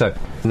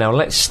 Now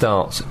let's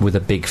start with a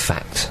big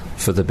fact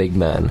for the big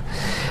man.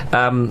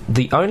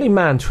 The only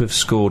man to have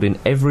scored in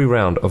every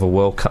round of a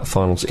World Cup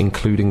finals,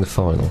 including the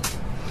final.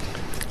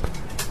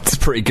 It's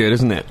pretty good,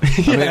 isn't it?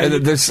 I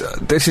mean, this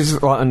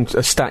is like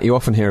a stat you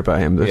often hear about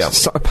him.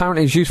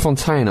 Apparently, Jules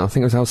Fontaine, I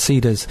think it was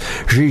Alcides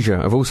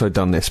Gija, have also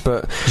done this.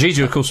 But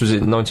Gija, of course, was in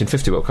the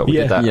 1950 World Cup. We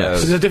did that. So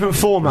it's a different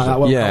format. That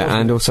World Cup,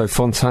 and also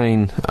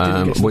Fontaine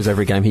was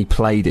every game he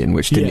played in,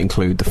 which didn't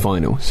include the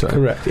final. So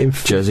correct.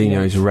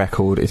 Jairzinho's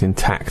record is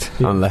intact,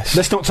 unless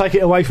let's not take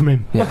it away from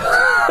him.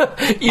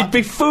 You'd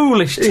be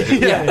foolish to.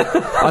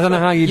 I don't know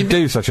how you'd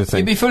do such a thing.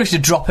 You'd be foolish to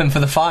drop him for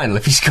the final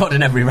if he scored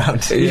in every round.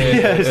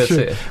 That's true.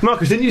 It.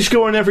 Marcus, didn't you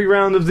score in every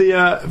round of the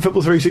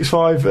Football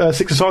 365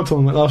 six-a-side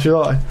tournament last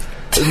July?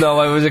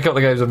 No, it was a couple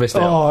of games I missed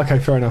out. Oh, okay,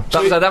 fair enough.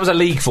 That was a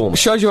league format.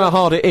 Shows you how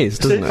hard it is,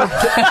 doesn't it? So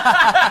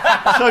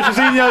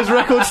Jairzinho's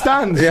record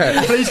stands.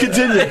 Yeah. Please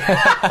continue.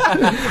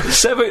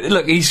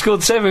 Look, he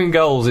scored 7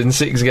 goals in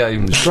 6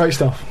 games. Great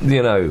stuff.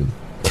 You know.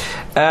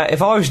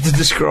 If I was to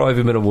describe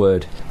him in a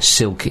word,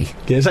 silky.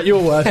 Yeah, is that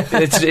your word?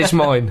 It's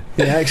mine.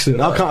 Yeah,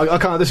 excellent. I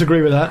can't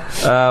disagree with that.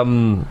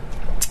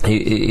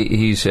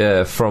 He's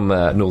from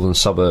northern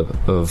suburb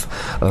of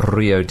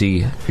Rio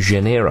de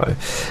Janeiro,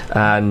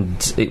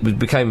 and it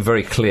became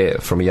very clear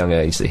from a young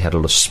age that he had a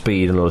lot of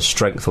speed and a lot of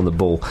strength on the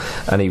ball,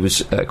 and he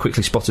was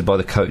quickly spotted by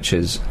the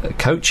coaches.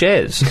 Going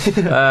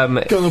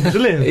on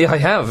Brazilian? Yeah, I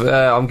have.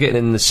 I'm getting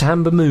in the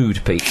samba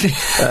mood, Pete.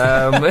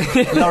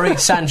 Laurie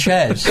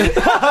Sanchez. Right,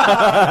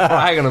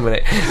 hang on a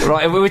minute.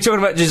 Right, we're talking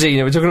about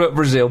Jairzinho, we're talking about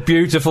Brazil,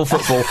 beautiful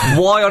football.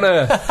 Why on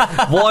earth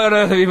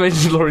have you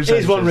mentioned Laurie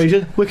Sanchez? Here's one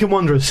reason. Wycombe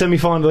Wanderers,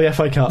 semi-final of the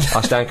FA Cup.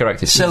 I stand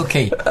corrected.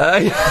 Silky. He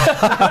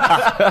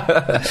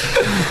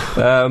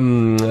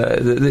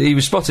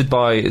was spotted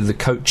by the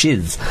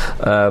coaches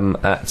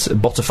at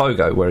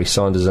Botafogo, where he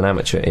signed as an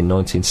amateur in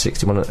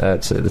 1961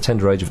 at the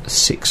tender age of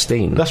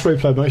 16. That's where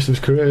he played most of his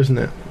career, isn't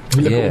it? If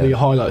you look at all the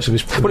highlights of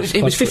his Well,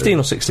 it was 15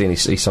 or 16 he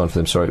signed for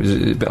them, sorry, it was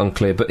a bit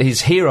unclear, but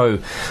his hero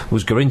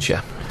was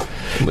Garrincha,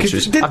 which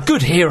was a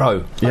good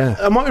hero. Yeah.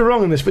 I might be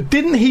wrong on this, but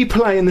didn't he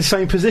play in the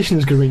same position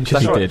as Garrincha?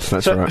 That's right.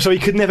 That's right. So he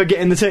could never get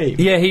in the team?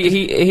 Yeah,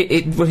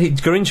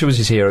 Garrincha was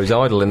his hero, his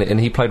idol, and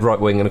he played right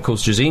wing, and of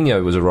course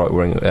Jairzinho was a right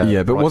wing.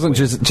 But wasn't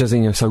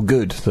Jairzinho so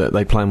good that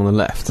they play him on the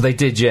left? They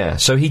did, yeah.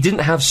 So he didn't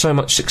have so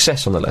much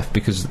success on the left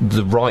because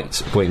the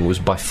right wing was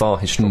by far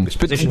his strongest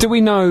position. But do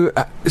we know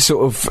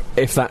sort of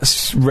if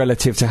that's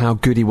relative to how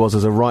good he was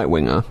as a right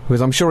winger?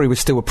 Because I'm sure he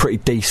was still a pretty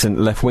decent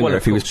left winger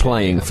if he was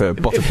playing for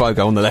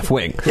Botafogo on the left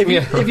wing.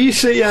 If you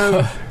see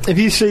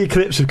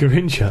clips of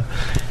Garrincha,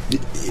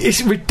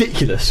 it's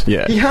ridiculous.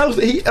 Yeah.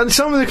 And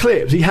some of the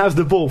clips, he has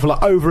the ball for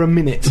like over a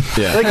minute.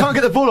 Yeah. They can't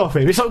get the ball off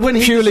him. It's like when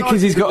he purely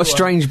because he's got a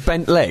strange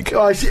bent leg.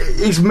 Oh,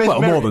 he's mesmeric.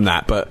 Well, more than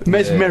that, but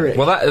mesmeric.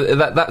 Well,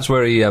 that's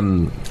where he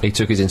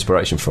took his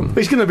inspiration from.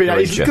 He's going to be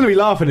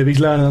laughing if he's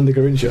learning under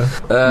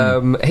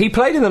Garrincha. He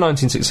played in the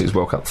 1966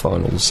 World Cup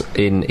finals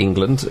in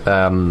England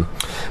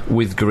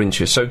with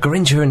Garrincha. So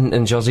Garrincha and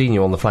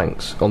Jairzinho on the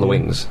flanks, on the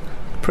wings.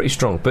 Pretty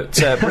strong, but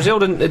Brazil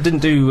didn't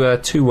do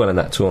too well in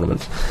that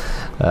tournament.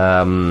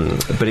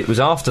 But it was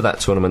after that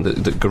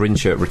tournament that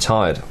Garrincha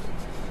retired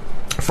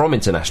from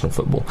international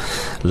football,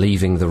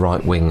 leaving the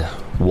right wing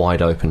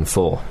wide open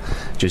for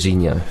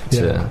Jairzinho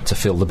to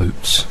fill the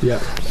boots. Yeah,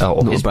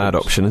 not a bad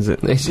option, is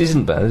it? It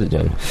isn't bad, is it,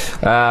 Joe?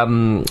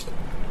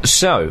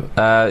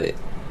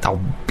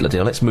 Bloody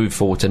hell, let's move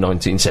forward to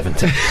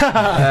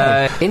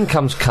 1970. In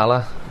comes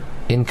colour.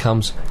 In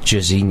comes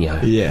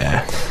Jairzinho.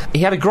 Yeah. He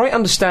had a great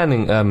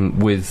understanding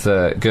with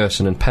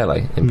Gerson and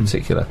Pele in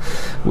particular,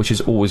 which is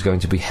always going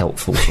to be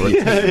helpful for a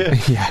team.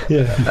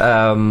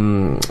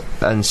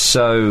 And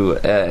so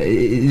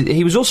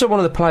he was also one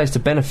of the players to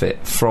benefit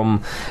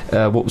from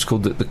what was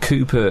called the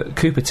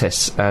Cooper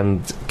tests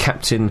and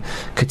Captain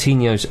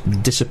Coutinho's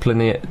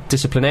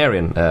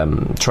disciplinarian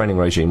training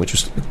regime, which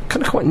was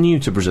kind of quite new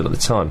to Brazil at the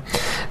time.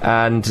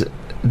 And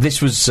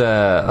this was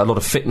a lot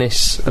of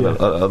fitness, a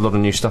lot of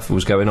new stuff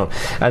was going on,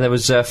 and there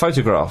was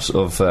photographs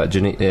of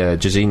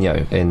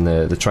Jairzinho in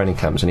the training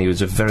camps, and he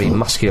was a very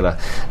muscular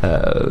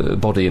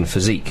body and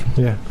physique.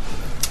 Yeah.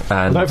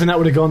 I don't think that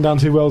would have gone down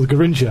too well with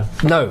Garrincha.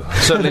 No,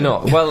 certainly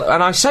not. Well,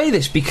 and I say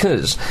this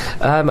because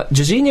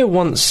Jairzinho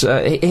once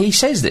he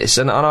says this,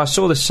 and I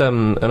saw this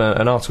in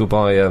an article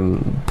by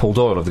Paul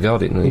Doyle of The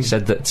Guardian, and he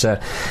said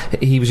that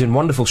he was in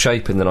wonderful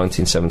shape in the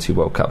 1970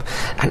 World Cup,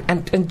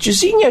 and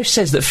Jairzinho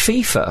says that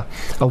FIFA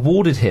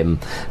awarded him,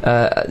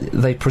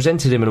 they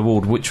presented him an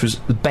award which was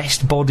the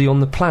best body on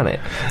the planet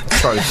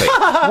trophy.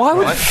 Why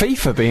would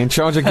FIFA be in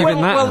charge of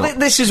giving that? Well,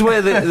 this is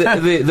where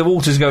the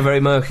waters go very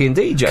murky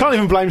indeed, Jack. Can't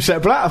even blame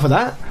Sepp Blatter for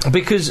that.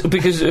 Because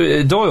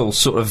Doyle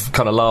sort of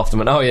kind of laughed and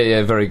went, oh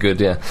yeah, very good,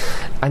 yeah.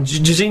 And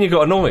Jairzinho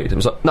got annoyed and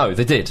was like, no,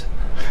 they did.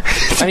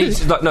 And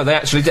he's like, no, they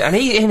actually did. And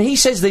he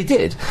says they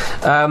did.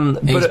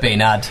 He's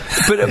been had.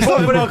 But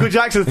when Michael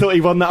Jackson thought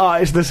he won the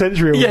Artist of the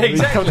Century award, yeah,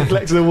 exactly. He's come to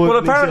collect the award. Well,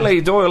 apparently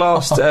Doyle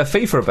asked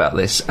FIFA about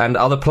this and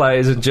other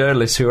players and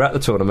journalists who were at the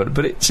tournament,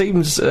 but it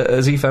seems,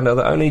 as he found out,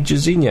 that only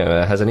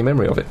Jairzinho has any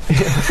memory of it.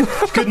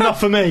 It's good enough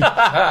for me.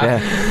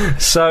 Yeah.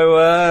 So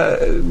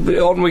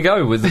on we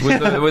go with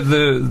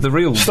the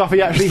real stuff.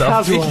 He actually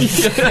has one.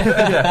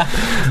 Yeah.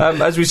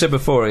 As we said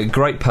before,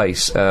 great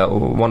pace,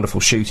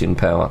 wonderful shooting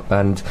power,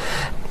 and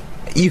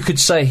you could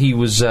say he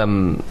was a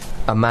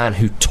man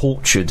who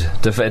tortured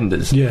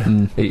defenders. Yeah,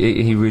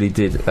 he really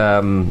did.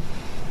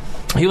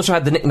 He also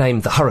had the nickname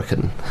the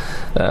Hurricane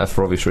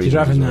for obvious reasons. He's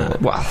having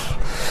that. Well,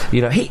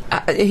 you know,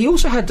 he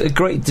also had a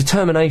great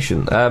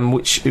determination,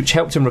 which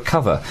helped him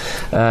recover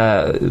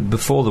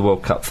before the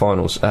World Cup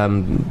finals.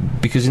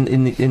 Because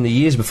in the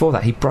years before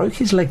that, he broke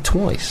his leg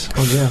twice.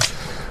 Oh yeah.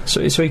 So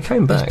he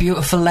came back. His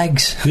beautiful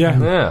legs.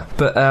 Yeah.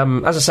 But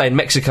as I say, in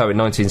Mexico in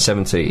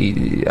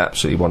 1970,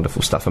 absolutely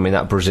wonderful stuff. I mean,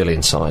 that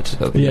Brazilian side.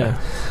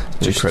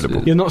 Just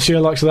incredible. You're not sure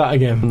he likes that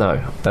again?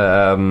 No.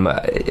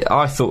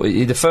 I thought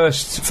the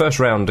first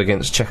round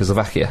against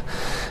Czechoslovakia,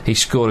 he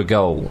scored a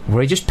goal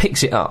where he just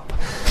picks it up.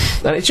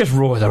 And it's just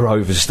Roy the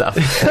Rover stuff.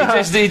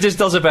 he just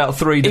does about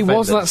 3 defenders. He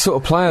was that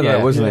sort of player,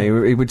 though, wasn't he?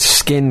 He would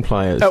skin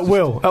players. At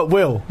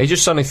will. He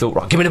just suddenly thought,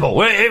 right, give me the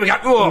ball. Here we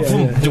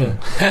go.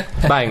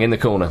 Bang, in the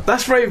corner.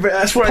 That's very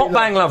pop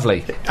bang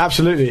lovely.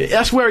 Absolutely.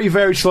 That's where he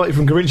varied slightly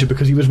from Garrincha,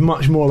 because he was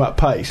much more about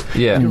pace.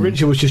 Yeah.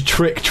 Garrincha was just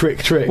trick.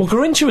 Well,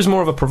 Garrincha was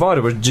more of a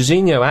provider, whereas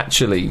Jairzinho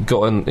actually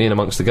got in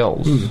amongst the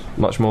goals.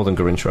 Much more than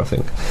Garrincha, I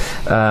think.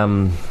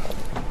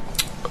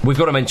 We've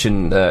got to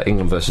mention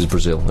England versus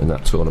Brazil in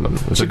that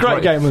tournament. It's a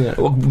great game, wasn't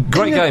it? Well,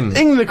 great game.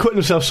 England acquitted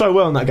themselves so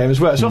well in that game as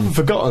well. It's often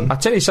forgotten. I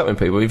tell you something,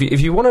 people.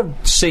 If you want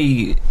to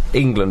see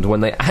England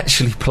when they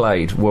actually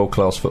played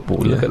world-class football,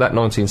 look at that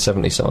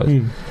 1970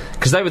 side.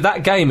 Because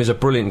that game is a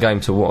brilliant game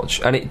to watch,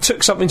 and it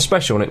took something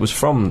special, and it was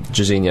from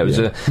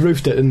Jairzinho.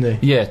 Roofed it, didn't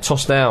he? Yeah,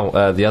 tossed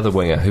out the other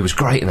winger, who was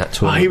great in that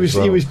tournament. He was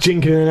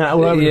jinking in that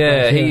all over.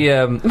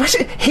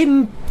 Imagine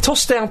him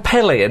tossed down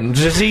Pele and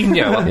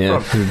Jairzinho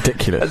up front.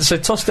 Ridiculous. So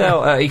tossed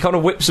out, he kind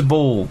of whips the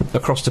ball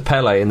across to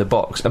Pele in the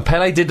box, and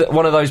Pele did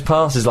one of those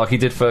passes like he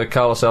did for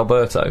Carlos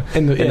Alberto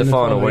in the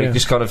final, where he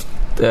just kind of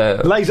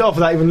lays it off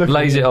without even looking.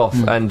 Lays it off,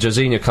 and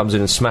Jairzinho comes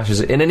in and smashes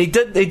it in, and he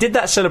did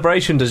that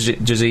celebration to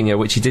Jairzinho,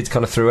 which he did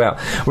kind of throughout,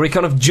 where he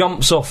kind of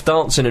jumps off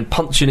dancing and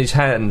punching his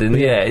hand in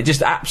the air,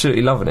 just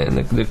absolutely loving it,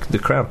 and the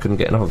crowd couldn't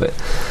get enough of it.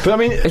 But I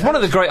mean, it's one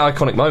of the great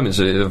iconic moments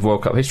of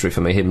World Cup history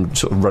for me, him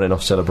sort of running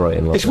off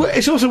celebrating like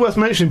it's also worth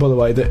mentioning, by the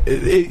way, that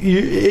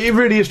it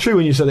really is true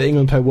when you say that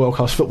England played world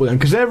class football then,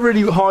 because they're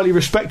really highly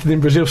respected in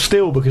Brazil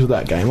still because of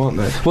that game, aren't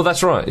they? Well,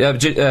 that's right.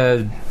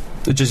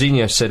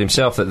 Jairzinho said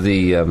himself that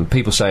the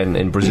people say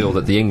in Brazil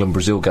that the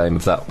England-Brazil game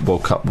of that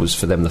World Cup was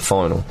for them the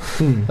final.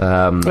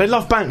 They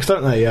love Banks,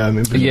 don't they?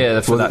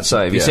 For that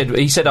save.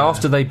 He said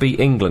after they beat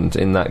England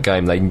in that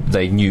game,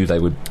 they knew they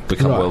would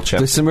become world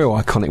champions. There's some real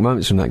iconic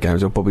moments from that game.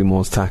 As well, Bobby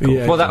Moore's tackle.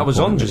 Well, that was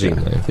on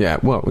Jairzinho.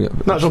 That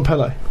was on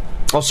Pele.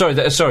 Oh,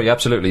 sorry,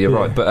 absolutely, you're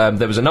right. But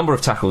there was a number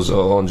of tackles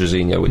on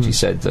Jairzinho, which he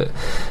said that.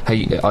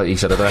 He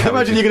said, I don't know.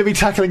 Imagine you're going to be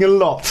tackling a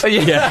lot. I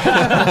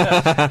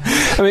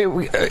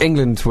mean,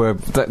 England were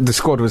the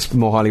squad was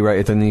more highly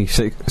rated than the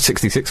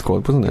 '66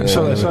 squad, wasn't it?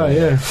 So they say,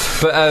 yeah.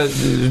 But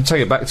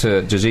take it back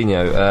to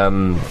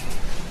Jairzinho.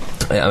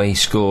 I mean, he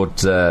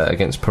scored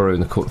against Peru in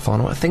the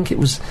quarter-final. I think it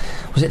was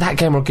it that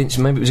game, or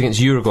maybe it was against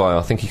Uruguay.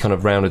 I think he kind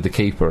of rounded the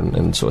keeper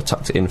and sort of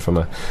tucked it in from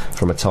a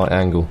tight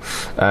angle.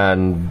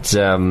 And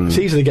it's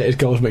easy to get his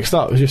goals mixed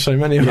up. There's just so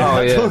many of them. Oh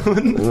yeah,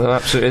 no,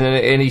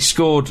 absolutely. And he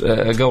scored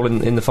a goal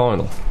in the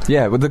final.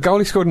 Yeah, well, the goal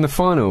he scored in the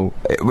final,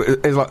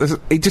 it like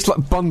he just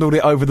like bundled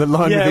it over the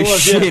line with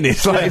his shin.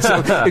 It's like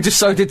he's just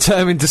so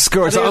determined to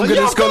score. It's like, I'm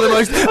going to score the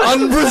most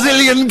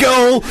un-Brazilian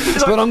goal,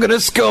 but I'm going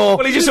to score.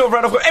 Well, he just sort of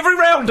ran off every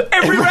round.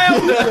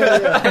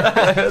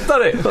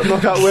 Done it.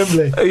 Knock out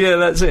Wembley. Yeah,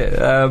 that's it.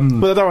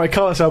 But don't worry,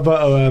 Carlos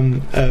Alberto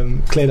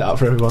cleared it up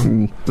for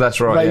everyone.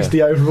 That's right. Raised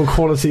the overall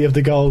quality of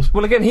the goals.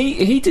 Well, again,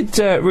 he did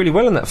really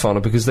well in that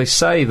final, because they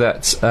say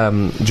that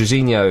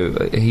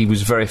Jairzinho, he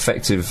was very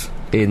effective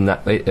in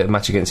that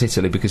match against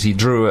Italy because he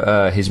drew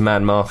his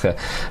man marker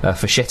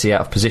Fischetti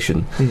out of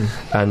position,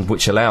 and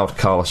which allowed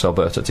Carlos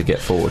Alberto to get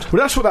forward.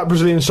 Well, that's what that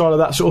Brazilian side of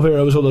that sort of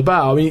era was all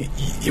about. I mean,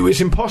 it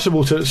was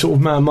impossible to sort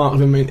of man mark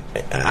them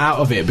out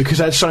of it because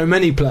they had so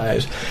many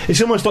players.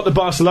 It's almost like the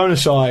Barcelona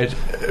side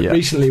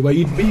recently, where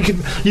you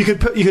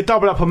could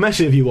double up on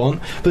Messi if you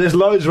want, but there's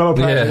loads of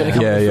other players that are going to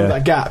come and fill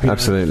that gap.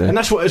 Absolutely, and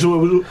that's what it's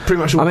all, pretty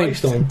much all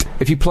based on.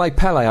 If you play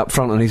Pele up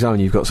front on his own,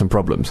 you've got some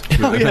problems.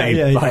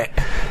 Like,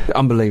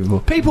 unbelievable.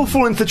 People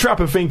fall into the trap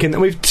of thinking,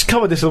 and we've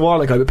covered this a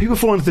while ago, but people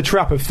fall into the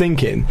trap of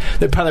thinking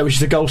that Pele was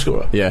just a goal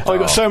scorer. Yeah. He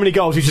got so many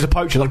goals, he's just a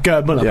poacher like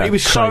Gerd Muller. Yeah, he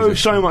was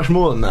so much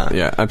more than that.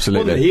 Yeah,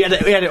 absolutely. He had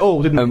it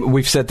all, didn't he?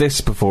 We've said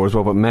this before as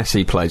well, but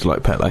Messi plays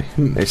like Pele.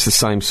 It's the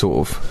same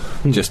sort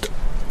of just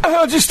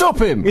stop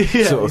him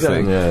sort of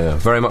thing. Yeah,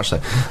 very much so.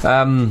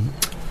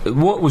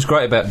 What was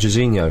great about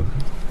Jairzinho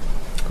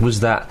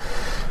was that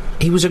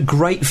he was a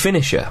great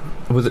finisher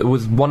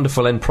with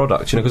wonderful end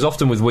product, because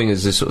often with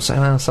wingers they sort of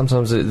say,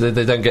 sometimes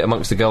they don't get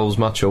amongst the goals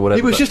much or whatever.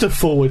 He was just a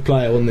forward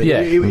player, wasn't he?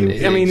 Yeah,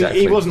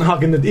 he wasn't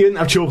hugging he didn't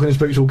have chalk in his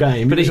boots all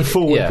game, but he was a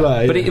forward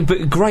player.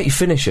 But great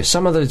finisher.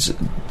 Some of those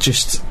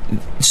just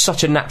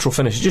such a natural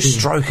finisher, just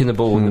stroking the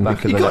ball in the back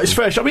of the net. He got his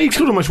fair share. I mean, he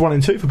scored almost 1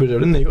 in 2 for Brazil,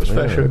 didn't he? He got his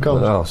fair share of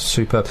goals. Oh,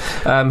 superb.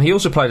 He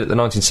also played at the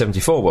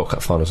 1974 World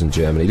Cup finals in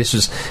Germany. This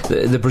was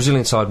the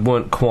Brazilian side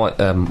weren't quite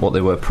what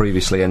they were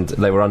previously, and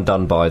they were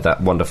undone by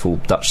that wonderful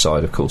Dutch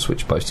side, of course,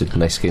 which boasted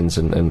Neeskens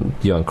and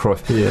Johan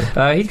Cruyff.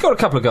 He'd got a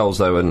couple of goals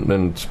though,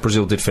 and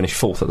Brazil did finish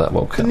 4th at that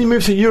World Cup. Didn't he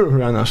move to Europe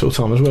around that sort of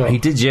time as well? He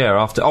did,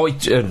 after.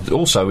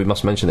 Also, we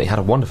must mention that he had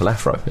a wonderful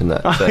afro in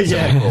that.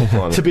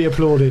 To be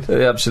applauded.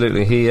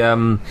 Absolutely. He,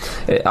 I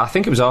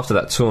think it was after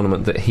that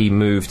tournament that he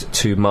moved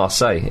to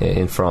Marseille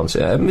in France. He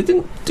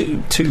didn't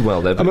do too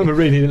well there. I remember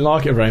reading he didn't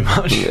like it very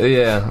much.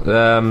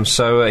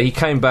 So he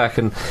came back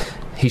and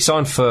he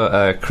signed for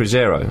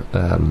Cruzeiro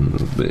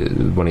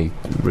when he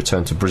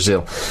returned to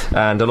Brazil,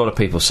 and a lot of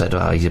people said,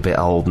 he's a bit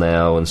old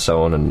now and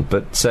so on,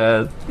 but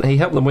he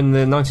helped them win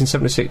the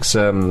 1976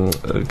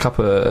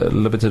 Copa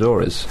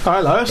Libertadores.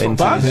 That's not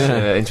bad.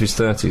 Into his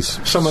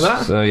 30s. Some of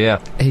that. So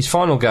his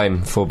final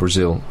game for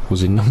Brazil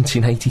was in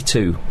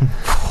 1982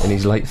 in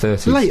his late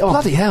 30s.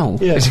 Bloody hell.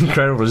 It's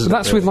incredible, isn't it?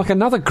 That's with like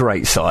another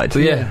great side.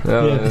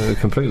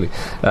 Completely.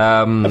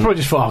 I probably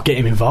just thought, I'll get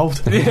him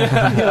involved. You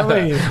know what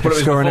I mean?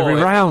 Scoring every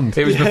round.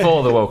 It was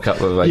before the World Cup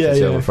of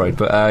 82, I'm afraid,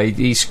 but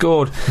he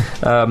scored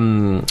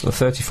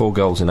 34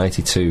 goals in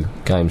 82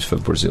 games for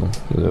Brazil.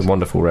 A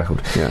wonderful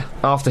record.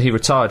 After he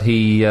retired,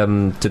 he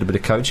did a bit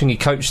of coaching. He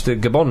coached the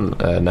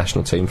Gabon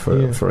national team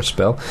for a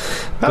spell.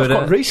 That was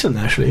quite recent,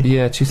 actually.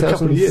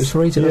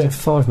 2003,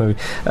 2005 maybe.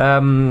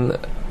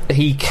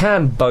 He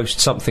can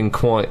boast something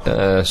quite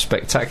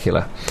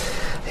spectacular.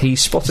 He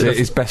spotted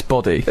his best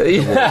body.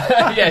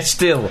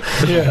 Still. By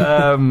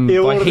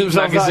Heat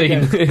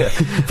magazine.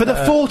 For the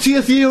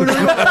 40th year in a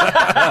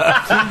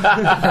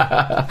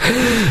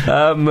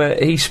row.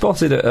 He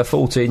spotted a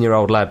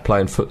 14-year-old lad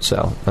playing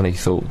futsal, and he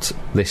thought,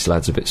 this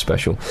lad's a bit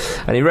special.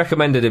 And he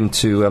recommended him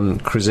to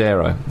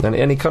Cruzeiro,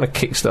 and he kind of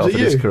kick-started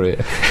his career.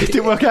 It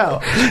didn't work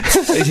out.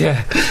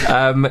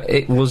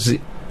 It was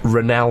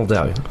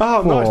Ronaldo.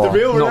 Oh, nice. The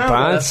real Ronaldo. Not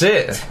bad. That's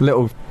it.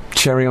 Little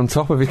cherry on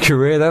top of his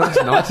career there.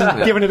 That's nice, isn't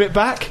it? Giving a bit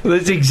back.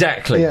 That's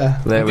exactly.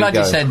 Yeah. I'm glad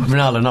you said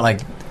Ronaldo, not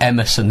like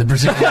Emerson, the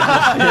Brazilian.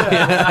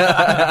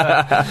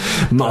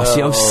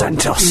 Marcio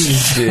Santos.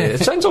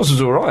 Santos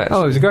was all right.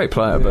 Oh, he was a great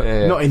player, but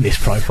not in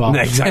this profile. No,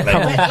 exactly.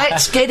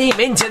 Let's get him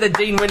into the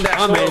Dean Windass.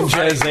 I'm in,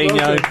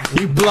 Jairzinho.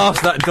 You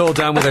blast that door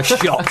down with a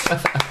shot.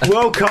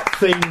 World Cup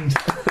themed.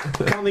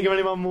 Can't think of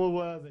anyone more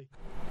worthy.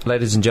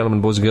 Ladies and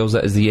gentlemen, boys and girls,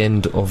 that is the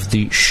end of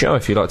the show.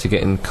 If you'd like to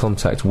get in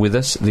contact with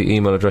us, the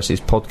email address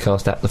is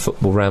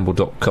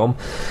podcast@thefootballramble.com,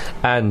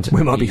 and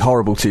we might be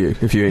horrible to you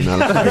if you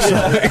email us.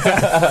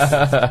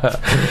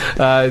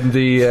 And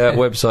the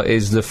website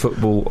is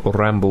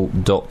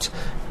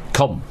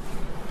thefootballramble.com.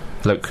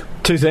 Luke.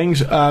 2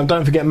 things.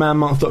 Don't forget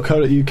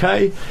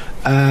manmonth.co.uk.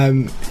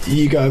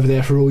 You go over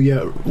there for all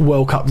your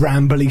World Cup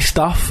rambly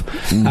stuff.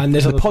 And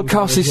there's the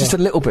podcast is just a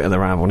little bit of the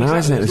ramble now,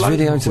 isn't it? There's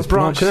videos, there's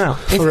branching out.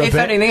 If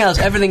anything else,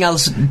 everything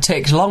else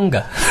takes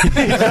longer.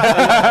 But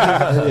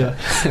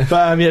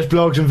yes,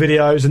 blogs and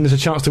videos, and there's a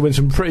chance to win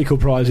some pretty cool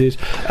prizes,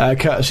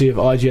 courtesy of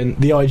IGN,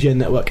 the IGN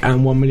network,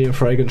 and 1 Million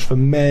Fragrance for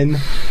Men.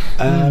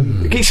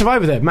 Get some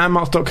over there,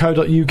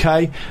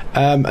 manmonth.co.uk,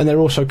 and they're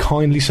also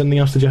kindly sending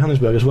us to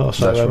Johannesburg as well.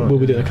 So we'll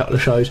be doing a couple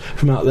of shows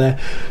from out there.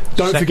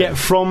 Don't forget,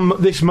 from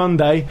this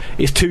Monday,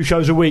 it's 2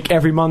 shows a week,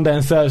 every Monday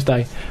and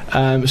Thursday.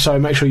 So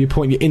make sure you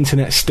point your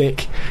internet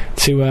stick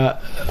to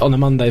on the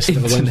Mondays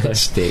instead of the Wednesday.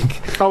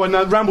 Stick. Oh, and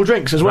Ramble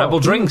Drinks as well.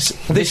 Ramble Drinks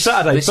this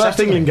Saturday, first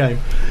England game,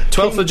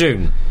 12th of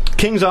June.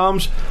 King's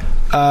Arms.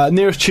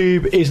 Nearest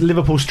tube is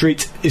Liverpool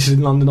Street. This is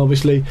in London,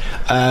 obviously.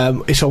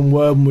 It's on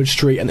Wormwood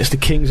Street, and it's the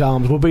King's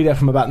Arms. We'll be there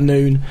from about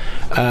noon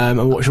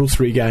and watch all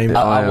 3 games.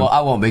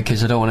 I won't be,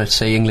 because I don't want to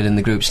see England in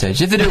the group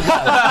stage. If they do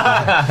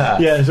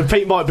well. Yeah, so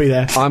Pete might be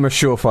there. I'm a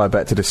surefire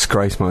bet to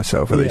disgrace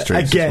myself at these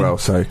drinks as well,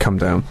 so come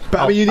down. But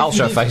I'll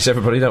show face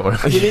everybody, don't worry.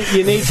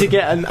 You need to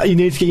get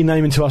your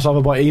name into us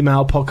either by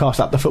email,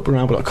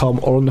 podcast@thefootballramble.com,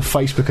 or on the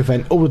Facebook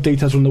event. All the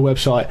details are on the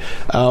website.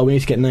 We need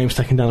to get names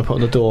taken down and put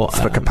on the door.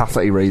 For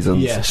capacity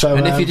reasons. Yeah, so...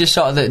 And if you just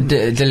sort of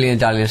dilly and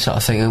dally, sort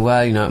of thinking,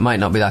 well, you know, it might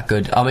not be that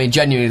good. I mean,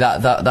 genuinely,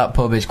 that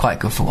pub is quite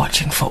good for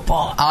watching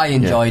football. I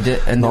enjoyed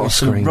it, and there was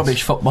some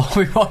rubbish football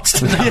we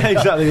watched. Yeah,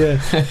 exactly, yeah.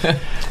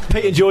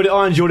 Pete enjoyed it,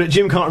 I enjoyed it,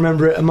 Jim can't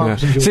remember it, and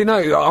Marcus enjoyed it. See, no,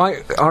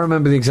 I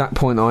remember the exact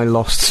point I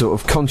lost sort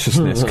of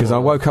consciousness, because I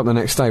woke up the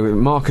next day with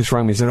Marcus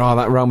rang me and said,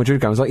 that Real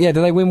Madrid game. I was like, yeah,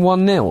 did they win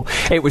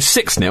 1-0? It was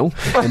 6-0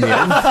 in the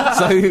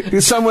end. So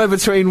somewhere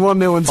between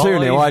 1-0 and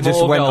 2-0, I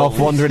just went off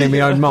wandering in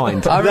my own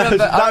mind.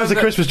 That was the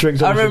Christmas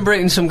drinks. I remember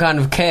eating some kind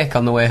of cake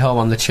on the way home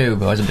on the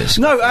tube. I was a bit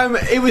scared. No,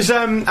 it was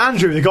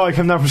Andrew, the guy who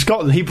came down from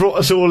Scotland. He brought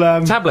us all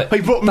tablet. He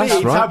brought me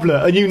a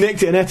tablet, and you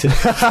nicked it and ate it.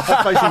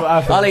 That's basically what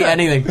happened. I'll eat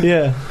anything.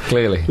 Yeah,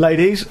 clearly,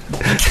 ladies.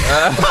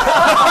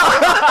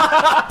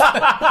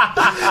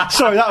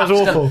 Sorry, that was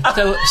awful.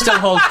 Still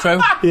holds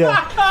true.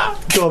 Yeah.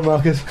 Go on,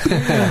 Marcus.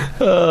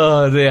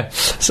 Oh dear.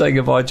 Say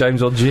goodbye,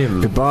 James or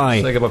Jim.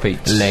 Goodbye. Say goodbye,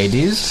 Pete.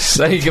 Ladies.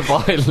 Say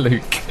goodbye,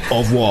 Luke. Au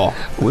revoir.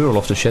 We're all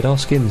off to shed our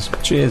skins.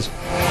 Cheers.